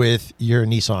love with your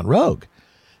Nissan Rogue.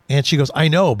 And she goes, I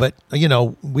know, but,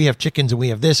 we have chickens and we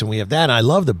have this and we have that. And I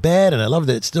love the bed, and I love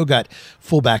that it's still got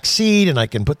full back seat, and I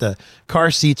can put the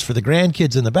car seats for the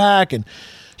grandkids in the back. And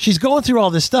she's going through all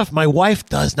this stuff. My wife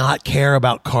does not care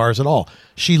about cars at all.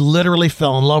 She literally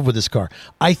fell in love with this car.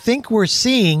 I think we're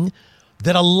seeing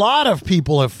that a lot of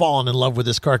people have fallen in love with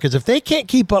this car, because if they can't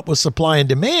keep up with supply and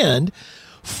demand,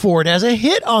 Ford has a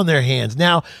hit on their hands.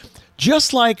 Now,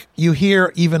 just like you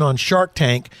hear even on Shark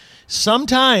Tank,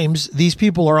 sometimes these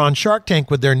people are on Shark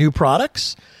Tank with their new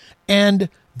products and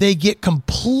they get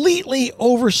completely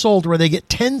oversold, where they get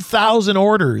 10,000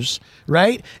 orders,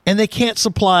 right? And they can't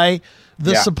supply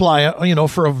the supply,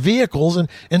 for vehicles.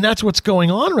 And that's what's going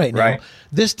on right now. Right.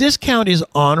 This discount is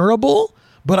honorable,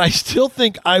 but I still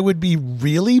think I would be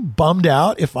really bummed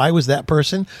out if I was that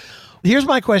person. Here's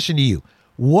my question to you.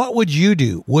 What would you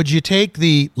do? Would you take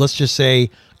the, let's just say,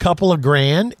 couple of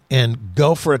grand and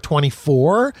go for a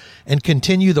 24 and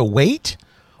continue the wait?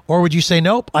 Or would you say,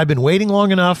 nope, I've been waiting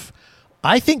long enough.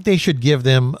 I think they should give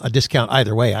them a discount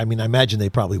either way. I mean, I imagine they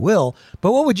probably will.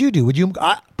 But what would you do? Would you,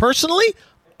 personally,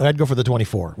 I'd go for the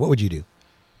 24. What would you do?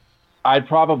 I'd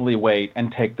probably wait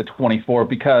and take the 24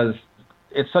 because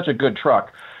it's such a good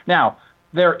truck. Now,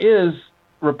 there is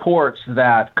reports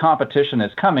that competition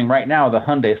is coming. Right now, the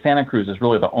Hyundai Santa Cruz is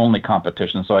really the only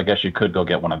competition, so I guess you could go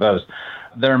get one of those.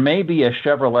 There may be a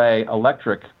Chevrolet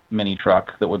electric mini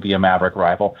truck that would be a Maverick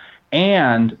rival,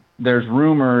 and there's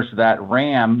rumors that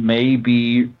Ram may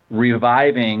be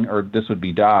reviving, or this would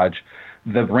be Dodge,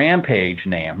 the Rampage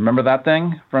name. Remember that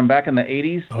thing from back in the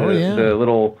 80s? The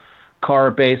little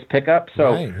car-based pickup.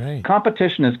 So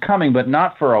competition is coming, but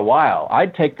not for a while.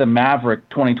 I'd take the Maverick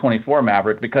 2024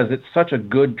 Maverick because it's such a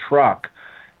good truck.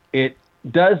 It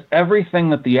does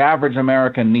everything that the average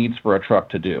American needs for a truck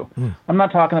to do. I'm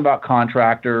not talking about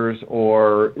contractors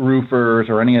or roofers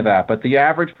or any of that, but the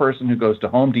average person who goes to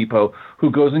Home Depot, who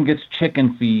goes and gets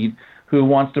chicken feed, who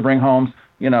wants to bring home,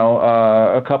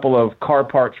 a couple of car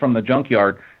parts from the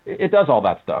junkyard. It does all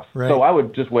that stuff. Right. So I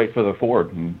would just wait for the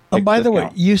Ford. And by the way,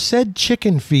 you said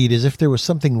chicken feed as if there was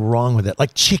something wrong with it,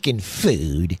 like chicken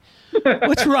food.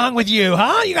 What's wrong with you,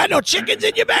 huh? You got no chickens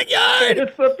in your backyard?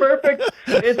 It's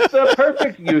the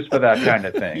perfect use for that kind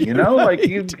of thing. Like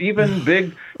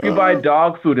you buy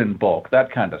dog food in bulk,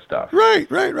 that kind of stuff. Right.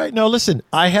 No, listen,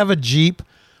 I have a Jeep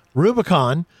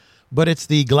Rubicon, but it's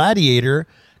the Gladiator.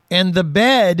 And the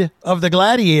bed of the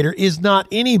Gladiator is not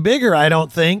any bigger, I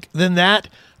don't think, than that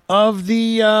of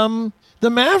the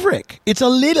Maverick. It's a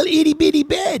little itty bitty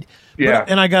bed. Yeah.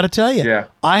 And I got to tell you,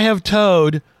 I have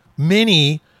towed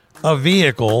a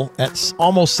vehicle at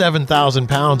almost 7,000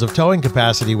 pounds of towing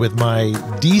capacity with my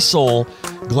diesel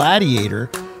Gladiator.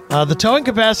 The towing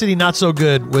capacity, not so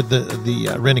good with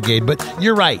the Renegade, but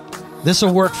you're right. This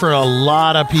will work for a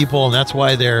lot of people, and that's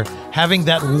why they're having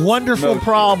that wonderful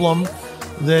problem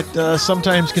that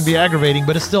sometimes can be aggravating,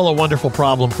 but it's still a wonderful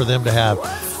problem for them to have.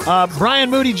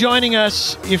 Brian Moody joining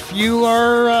us. If you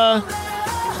are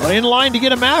in line to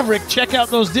get a Maverick, check out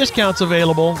those discounts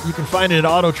available. You can find it at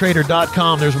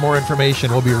autotrader.com. There's more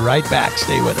information. We'll be right back.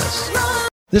 Stay with us.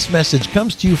 This message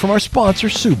comes to you from our sponsor,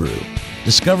 Subaru.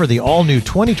 Discover the all-new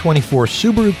 2024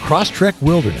 Subaru Crosstrek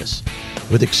Wilderness.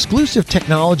 With exclusive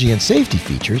technology and safety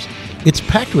features, it's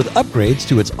packed with upgrades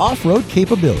to its off-road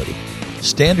capability.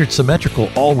 Standard symmetrical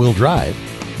all-wheel drive,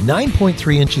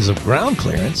 9.3 inches of ground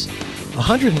clearance,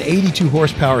 182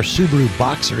 horsepower Subaru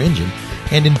Boxer engine,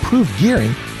 and improved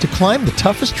gearing to climb the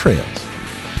toughest trails.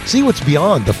 See what's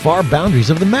beyond the far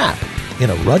boundaries of the map in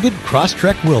a rugged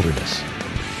Crosstrek wilderness.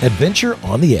 Adventure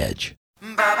on the edge.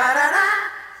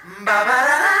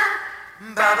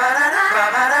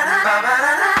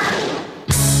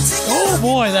 Oh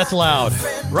boy, that's loud.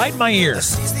 Right in my ear.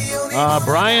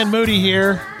 Brian Moody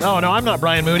here. No, I'm not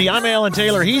Brian Moody. I'm Alan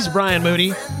Taylor. He's Brian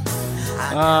Moody.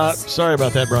 Sorry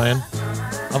about that, Brian.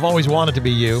 I've always wanted to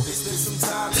be you.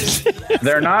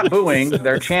 They're not booing.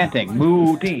 They're chanting,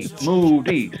 Moody,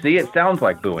 Moody. See, it sounds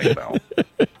like booing, though.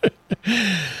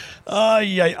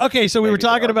 Yeah. Okay, so we were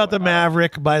talking about the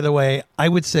Maverick, by the way. I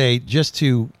would say, just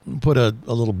to put a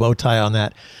little bow tie on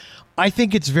that, I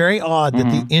think it's very odd that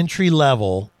the entry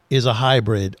level is a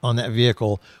hybrid on that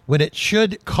vehicle when it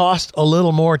should cost a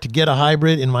little more to get a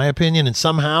hybrid, in my opinion, and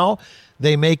somehow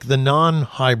they make the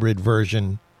non-hybrid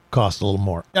version cost a little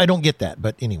more. I don't get that,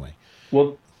 but anyway.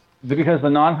 Well, because the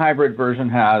non-hybrid version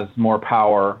has more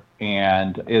power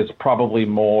and is probably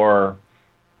more,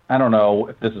 I don't know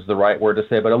if this is the right word to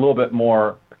say, but a little bit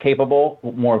more capable,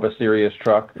 more of a serious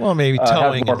truck. Well, maybe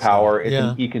towing. Has more power. It's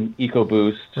an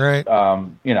EcoBoost. Right.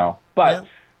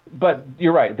 But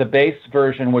you're right. The base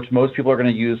version, which most people are going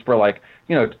to use for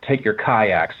to take your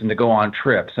kayaks and to go on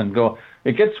trips and go,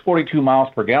 it gets 42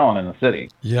 miles per gallon in the city.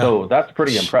 Yeah. So that's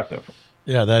pretty impressive.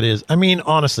 Yeah, that is. I mean,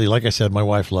 honestly, like I said, my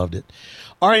wife loved it.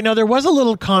 All right. Now, there was a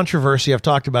little controversy. I've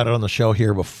talked about it on the show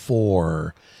here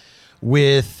before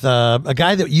with a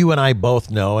guy that you and I both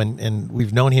know, and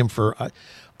we've known him for,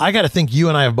 I got to think you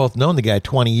and I have both known the guy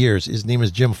 20 years. His name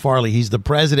is Jim Farley. He's the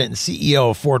president and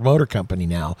CEO of Ford Motor Company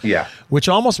now. Yeah. Which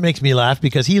almost makes me laugh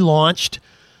because he launched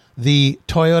the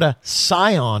Toyota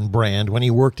Scion brand when he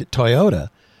worked at Toyota.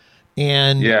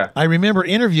 And I remember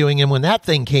interviewing him when that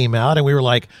thing came out, and we were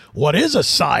like, what is a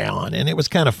Scion? And it was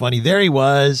kind of funny. There he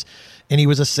was, and he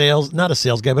was not a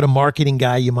sales guy, but a marketing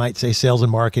guy, you might say, sales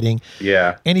and marketing.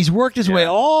 Yeah. And he's worked his way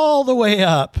all the way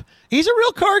up. He's a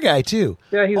real car guy, too.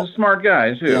 Yeah, he's a smart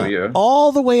guy, too. Yeah.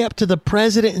 All the way up to the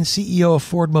president and CEO of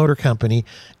Ford Motor Company.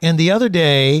 And the other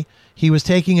day, he was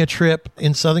taking a trip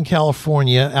in Southern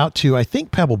California out to, I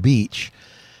think, Pebble Beach.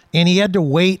 And he had to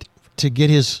wait to get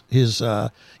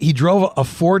he drove a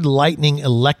Ford Lightning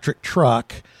electric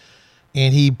truck.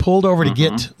 And he pulled over to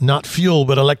get not fuel,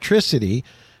 but electricity.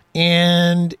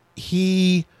 And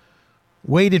he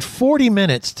waited 40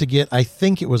 minutes to get, I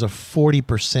think it was a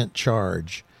 40%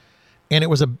 charge. And it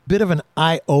was a bit of an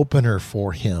eye-opener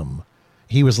for him.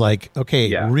 He was like,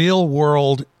 okay,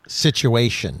 real-world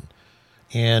situation.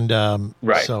 And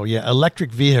so,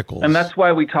 electric vehicles. And that's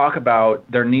why we talk about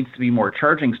there needs to be more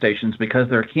charging stations, because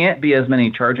there can't be as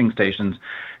many charging stations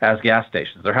as gas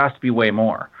stations. There has to be way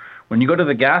more. When you go to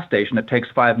the gas station, it takes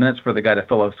 5 minutes for the guy to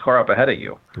fill his car up ahead of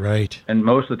you. Right. And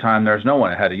most of the time, there's no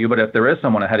one ahead of you. But if there is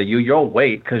someone ahead of you, you'll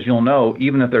wait, because you'll know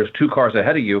even if there's 2 cars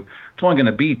ahead of you, it's only going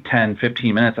to be 10,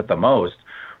 15 minutes at the most.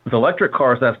 With electric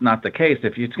cars, that's not the case.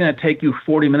 If it's going to take you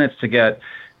 40 minutes to get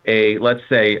a, let's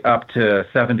say, up to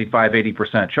 75,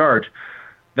 80% charge,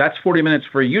 that's 40 minutes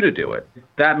for you to do it.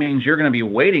 That means you're going to be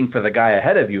waiting for the guy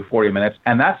ahead of you 40 minutes,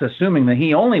 and that's assuming that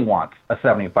he only wants a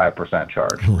 75%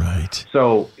 charge. Right.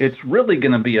 So it's really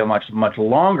going to be a much, much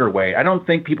longer wait. I don't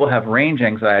think people have range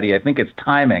anxiety. I think it's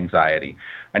time anxiety.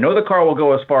 I know the car will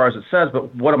go as far as it says,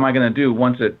 but what am I going to do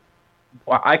once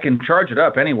I can charge it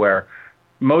up anywhere.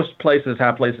 Most places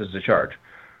have places to charge.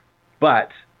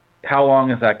 But how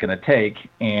long is that going to take?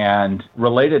 And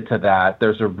related to that,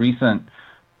 there's a recent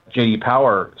J.D.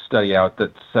 Power study out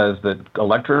that says that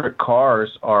electric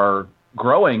cars are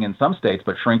growing in some states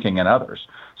but shrinking in others.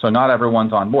 So not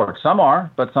everyone's on board. Some are,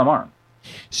 but some aren't.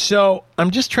 So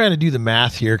I'm just trying to do the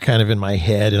math here kind of in my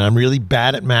head, and I'm really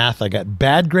bad at math. I got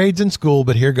bad grades in school,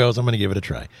 but here goes. I'm going to give it a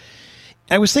try.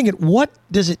 I was thinking, what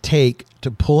does it take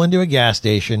to pull into a gas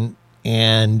station?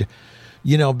 And,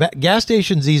 gas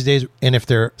stations these days, and if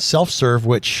they're self-serve,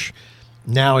 which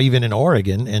now even in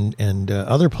Oregon and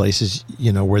other places,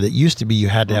 where that used to be you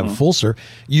had to have a full serve,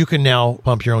 you can now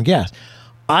pump your own gas.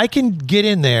 I can get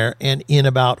in there, and in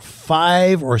about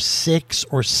 5 or 6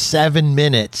 or 7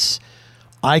 minutes,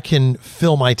 I can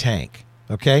fill my tank,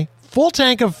 okay? Full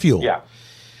tank of fuel. Yeah.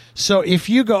 So if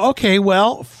you go, okay,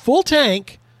 well, full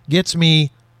tank gets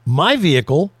me my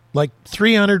vehicle like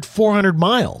 300, 400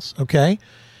 miles, okay?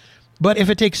 But if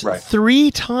it takes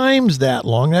 3 times that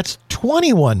long, that's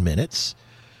 21 minutes.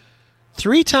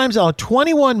 3 times out,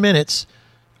 21 minutes,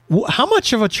 how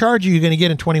much of a charge are you going to get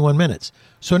in 21 minutes?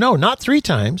 So no, not 3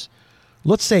 times.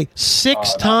 Let's say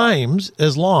 6 times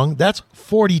as long. That's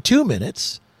 42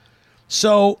 minutes.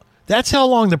 So that's how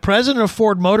long the president of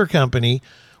Ford Motor Company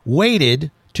waited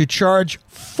to charge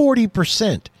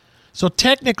 40%. So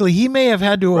technically, he may have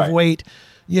had to have waited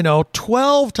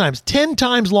 12 times, 10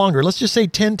 times longer. Let's just say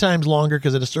 10 times longer,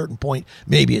 because at a certain point,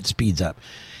 maybe it speeds up.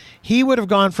 He would have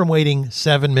gone from waiting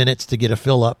 7 minutes to get a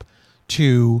fill up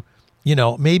to,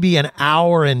 maybe an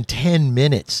hour and 10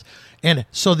 minutes. And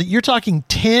so that you're talking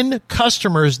 10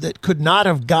 customers that could not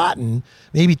have gotten,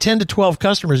 maybe 10 to 12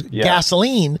 customers,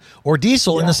 gasoline or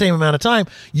diesel in the same amount of time.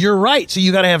 You're right. So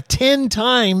you got to have 10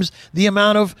 times the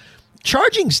amount of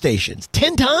charging stations,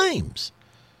 10 times.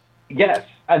 Yes.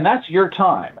 And that's your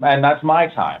time, and that's my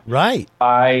time. Right.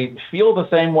 I feel the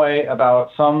same way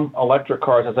about some electric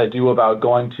cars as I do about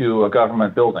going to a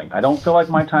government building. I don't feel like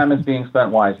my time is being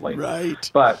spent wisely.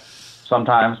 Right. But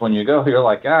sometimes when you go, you're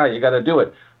like, you got to do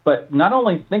it. But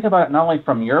think about it not only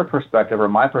from your perspective or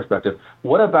my perspective,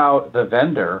 what about the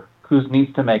vendor who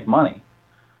needs to make money?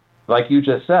 Like you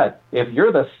just said, if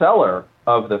you're the seller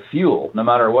of the fuel, no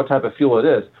matter what type of fuel it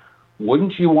is,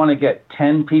 wouldn't you want to get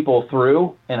 10 people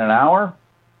through in an hour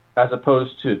as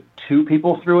opposed to 2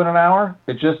 people through in an hour?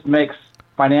 It just makes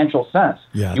financial sense.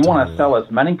 Yeah, you want to sell as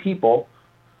many people,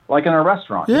 like in a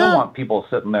restaurant. You don't want people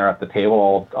sitting there at the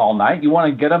table all night. You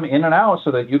want to get them in and out so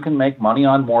that you can make money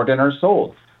on more dinners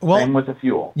sold. Well, same with the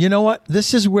fuel. You know what?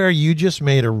 This is where you just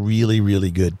made a really, really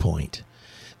good point.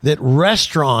 That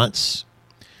restaurants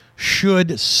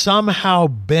should somehow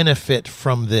benefit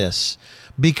from this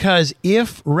Because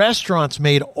if restaurants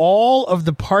made all of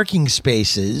the parking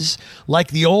spaces like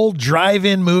the old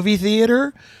drive-in movie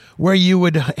theater, where you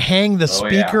would hang the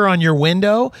speaker on your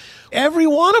window, every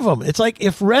one of them. It's like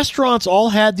if restaurants all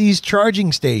had these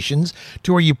charging stations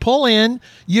to where you pull in,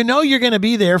 you know you're going to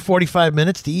be there 45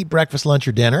 minutes to eat breakfast, lunch,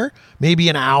 or dinner, maybe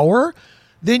an hour.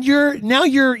 Then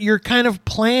you're kind of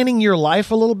planning your life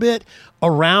a little bit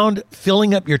around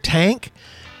filling up your tank.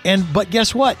 But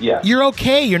guess what? Yeah. You're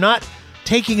okay. You're not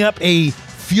taking up a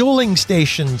fueling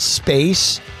station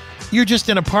space. You're just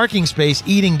in a parking space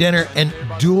eating dinner and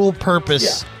dual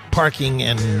purpose parking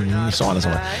and so on and so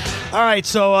on. All right,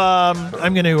 so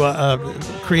I'm going to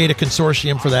create a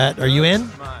consortium for that. Are you in?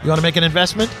 You want to make an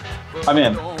investment? I'm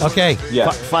in. Okay. Yeah.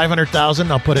 $500,000.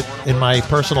 I'll put it in my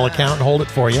personal account and hold it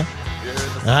for you.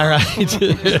 All right.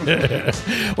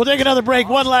 We'll take another break.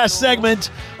 One last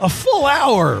segment. A full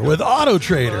hour with Auto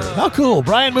Trader. How cool.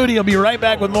 Brian Moody will be right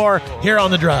back with more here on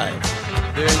The Drive.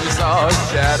 Then you saw a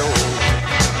shadow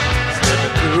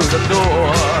slipping through the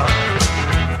door.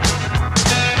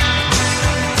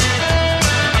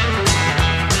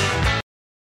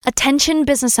 Attention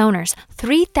business owners,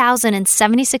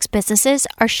 3,076 businesses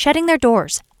are shutting their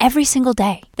doors every single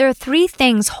day. There are 3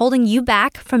 things holding you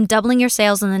back from doubling your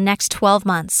sales in the next 12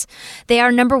 months. They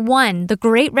are number 1, the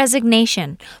Great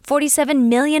Resignation. 47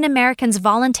 million Americans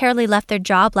voluntarily left their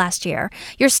job last year.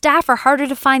 Your staff are harder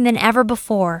to find than ever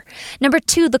before. Number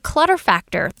 2, the clutter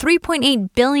factor.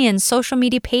 3.8 billion social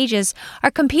media pages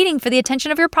are competing for the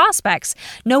attention of your prospects.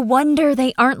 No wonder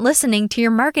they aren't listening to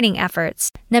your marketing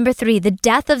efforts. Number 3, the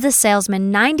death of the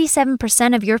salesman.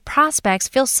 97% of your prospects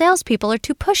feel salespeople are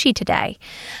too pushy today.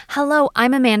 Hello,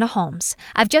 I'm Amanda Holmes.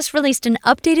 I've just released an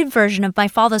updated version of my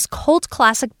father's cult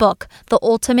classic book, The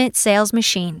Ultimate Sales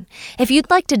Machine. If you'd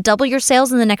like to double your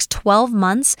sales in the next 12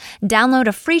 months, download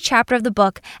a free chapter of the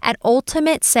book at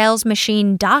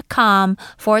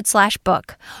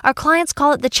ultimatesalesmachine.com/book. Our clients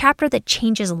call it the chapter that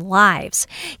changes lives.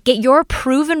 Get your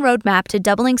proven roadmap to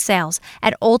doubling sales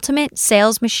at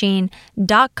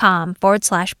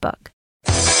ultimatesalesmachine.com/book.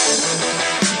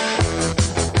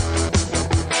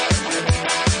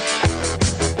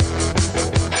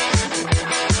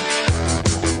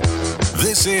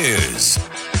 This is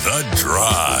The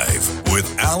Drive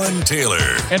with Alan Taylor.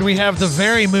 And we have the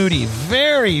very moody,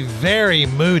 very, very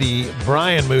moody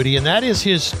Brian Moody, and that is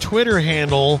his Twitter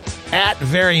handle,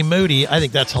 @VeryMoody. I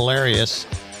think that's hilarious.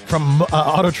 From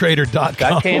autotrader.com.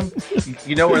 That came,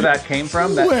 you know where that came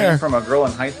from? That Where? came from a girl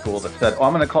in high school that said, "Oh,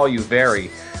 I'm going to call you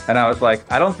Very." And I was like,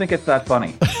 I don't think it's that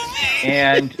funny.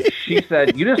 And she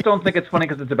said, "You just don't think it's funny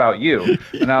because it's about you."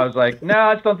 And I was like, "No,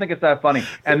 I just don't think it's that funny."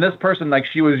 And this person, like,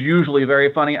 she was usually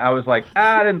very funny. I was like,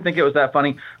 I didn't think it was that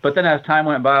funny. But then as time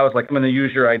went by, I was like, I'm going to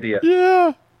use your idea.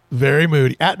 Yeah. Very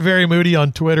Moody. @VeryMoody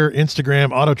on Twitter,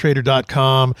 Instagram,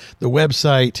 autotrader.com, the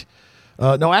website.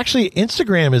 No, actually,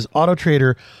 Instagram is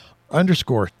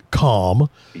autotrader_com.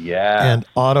 Yeah. And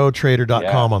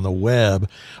autotrader.com on the web.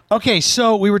 Okay,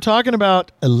 so we were talking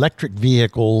about electric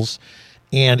vehicles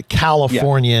and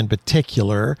California in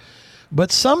particular,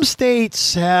 but some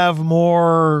states have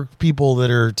more people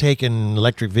that are taking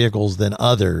electric vehicles than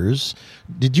others.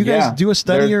 Did you guys do a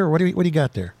study, or what do you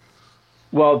got there?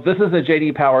 Well, this is a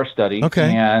J.D. Power study.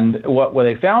 Okay. And what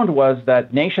they found was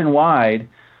that nationwide,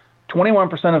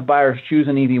 21% of buyers choose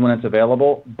an EV when it's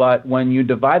available, but when you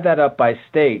divide that up by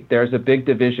state, there's a big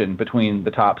division between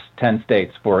the top 10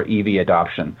 states for EV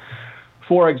adoption.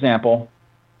 For example,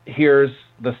 here's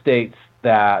the states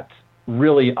that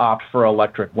really opt for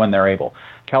electric when they're able.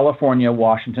 California,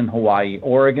 Washington, Hawaii,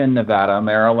 Oregon, Nevada,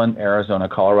 Maryland, Arizona,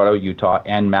 Colorado, Utah,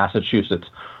 and Massachusetts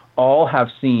all have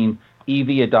seen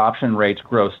EV adoption rates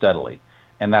grow steadily,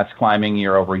 and that's climbing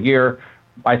year over year.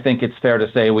 I think it's fair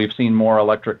to say we've seen more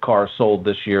electric cars sold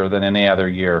this year than any other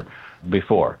year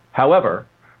before. However,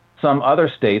 some other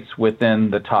states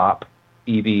within the top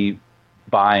EV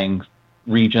buying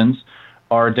regions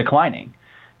are declining.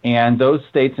 And those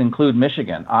states include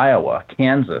Michigan, Iowa,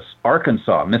 Kansas,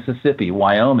 Arkansas, Mississippi,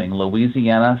 Wyoming,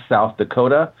 Louisiana, South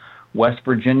Dakota, West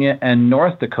Virginia, and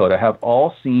North Dakota have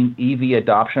all seen EV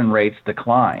adoption rates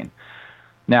decline.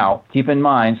 Now, keep in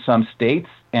mind, some states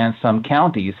and some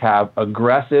counties have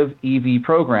aggressive EV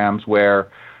programs where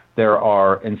there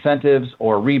are incentives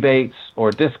or rebates or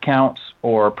discounts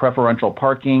or preferential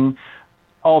parking,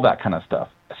 all that kind of stuff.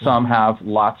 Some have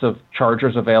lots of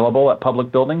chargers available at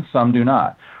public buildings, some do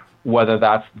not. Whether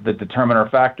that's the determiner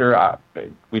factor,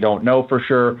 we don't know for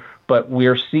sure, but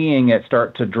we're seeing it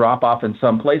start to drop off in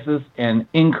some places and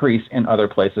increase in other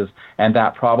places, and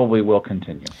that probably will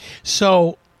continue.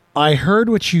 So I heard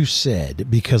what you said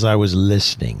because I was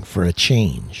listening for a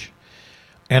change.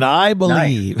 And I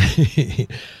believe,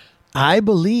 I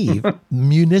believe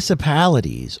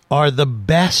municipalities are the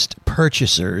best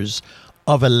purchasers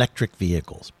of electric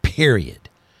vehicles, period.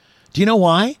 Do you know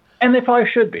why? And they probably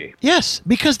should be. Yes,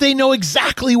 because they know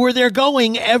exactly where they're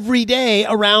going every day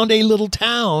around a little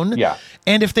town. Yeah.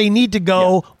 And if they need to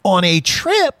go on a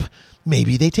trip,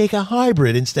 maybe they take a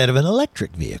hybrid instead of an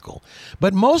electric vehicle.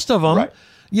 But most of them,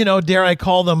 you know, dare I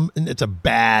call them, and it's a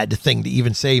bad thing to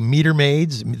even say, meter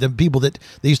maids, the people that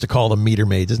they used to call them meter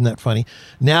maids. Isn't that funny?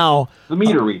 Now, the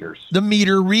meter readers. The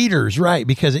meter readers, right.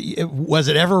 Because was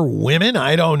it ever women?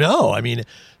 I don't know. I mean,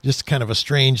 just kind of a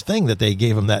strange thing that they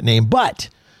gave them that name. But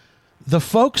the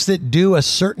folks that do a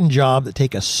certain job, that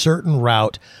take a certain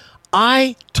route,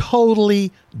 I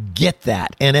totally get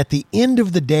that. And at the end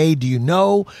of the day, do you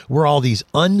know where all these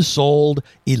unsold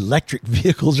electric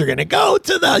vehicles are going to go?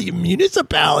 To the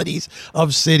municipalities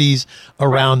of cities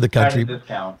around the country. At a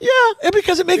discount. Yeah,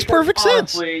 because it makes perfect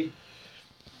sense.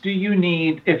 Do you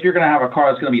need, if you're going to have a car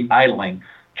that's going to be idling,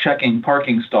 checking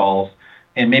parking stalls,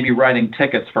 and maybe writing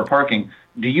tickets for parking,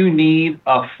 do you need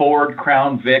a Ford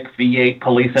Crown Vic V8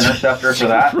 Police Interceptor for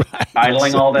that? Right,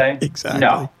 idling all day? Exactly.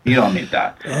 No, you don't need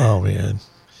that. Oh, man.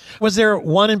 Was there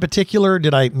one in particular,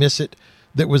 did I miss it,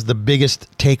 that was the biggest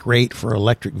take rate for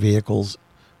electric vehicles?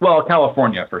 Well,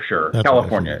 California for sure. That's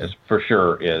California is for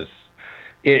sure is.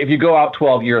 If you go out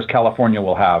 12 years, California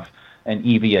will have an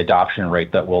EV adoption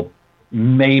rate that will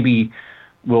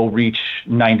reach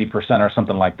 90% or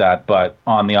something like that. But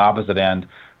on the opposite end,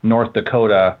 North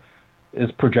Dakota is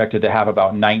projected to have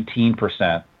about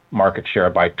 19% market share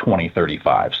by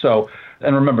 2035. So,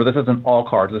 and remember, this isn't all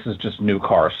cars. This is just new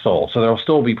cars sold. So there will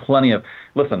still be plenty of,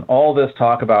 listen, all this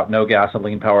talk about no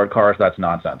gasoline-powered cars, that's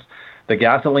nonsense. The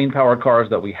gasoline-powered cars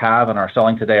that we have and are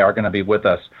selling today are going to be with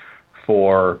us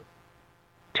for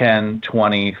 10,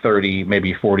 20, 30,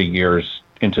 maybe 40 years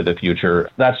into the future.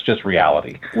 That's just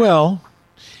reality. Well,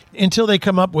 until they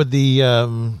come up with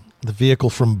the vehicle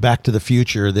from Back to the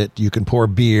Future that you can pour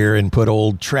beer and put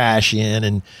old trash in,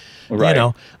 and you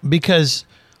know, because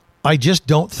I just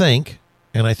don't think,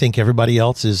 and I think everybody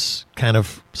else is kind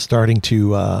of starting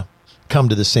to come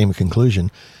to the same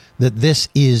conclusion, that this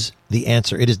is the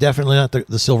answer. It is definitely not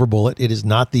the silver bullet. It is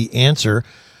not the answer.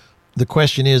 The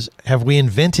question is, have we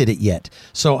invented it yet?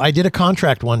 So I did a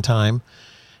contract one time,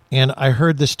 and I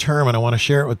heard this term, and I want to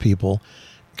share it with people,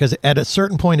 because at a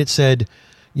certain point it said,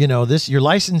 you know, this, you're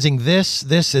licensing this,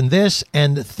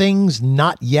 and things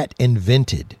not yet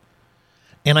invented.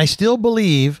 And I still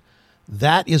believe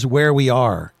that is where we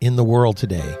are in the world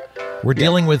today. We're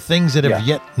dealing with things that have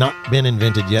yet not been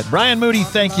invented yet. Brian Moody,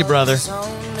 thank you, brother.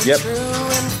 Yep.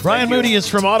 Brian Moody is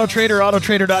from AutoTrader,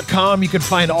 autotrader.com. You can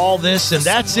find all this, and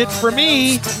that's it for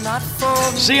me.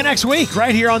 See you next week,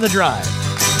 right here on The Drive.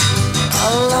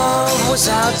 Our love was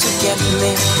out to get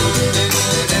me.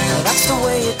 That's the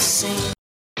way it seemed.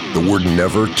 The word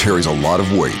never carries a lot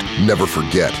of weight. Never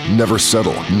forget, never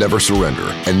settle, never surrender.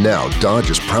 And now Dodge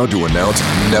is proud to announce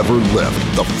Never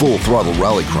Lift, the full throttle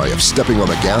rally cry of stepping on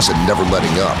the gas and never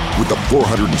letting up. With the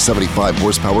 475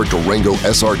 horsepower Durango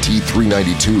SRT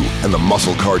 392 and the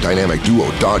muscle car dynamic duo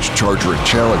Dodge Charger and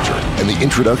Challenger, and the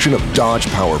introduction of Dodge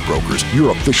Power Brokers,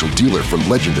 your official dealer for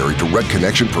legendary direct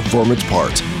connection performance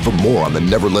parts. For more on the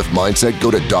Never Lift mindset,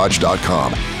 go to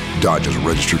Dodge.com. Dodge is a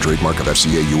registered trademark of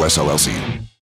FCA US LLC.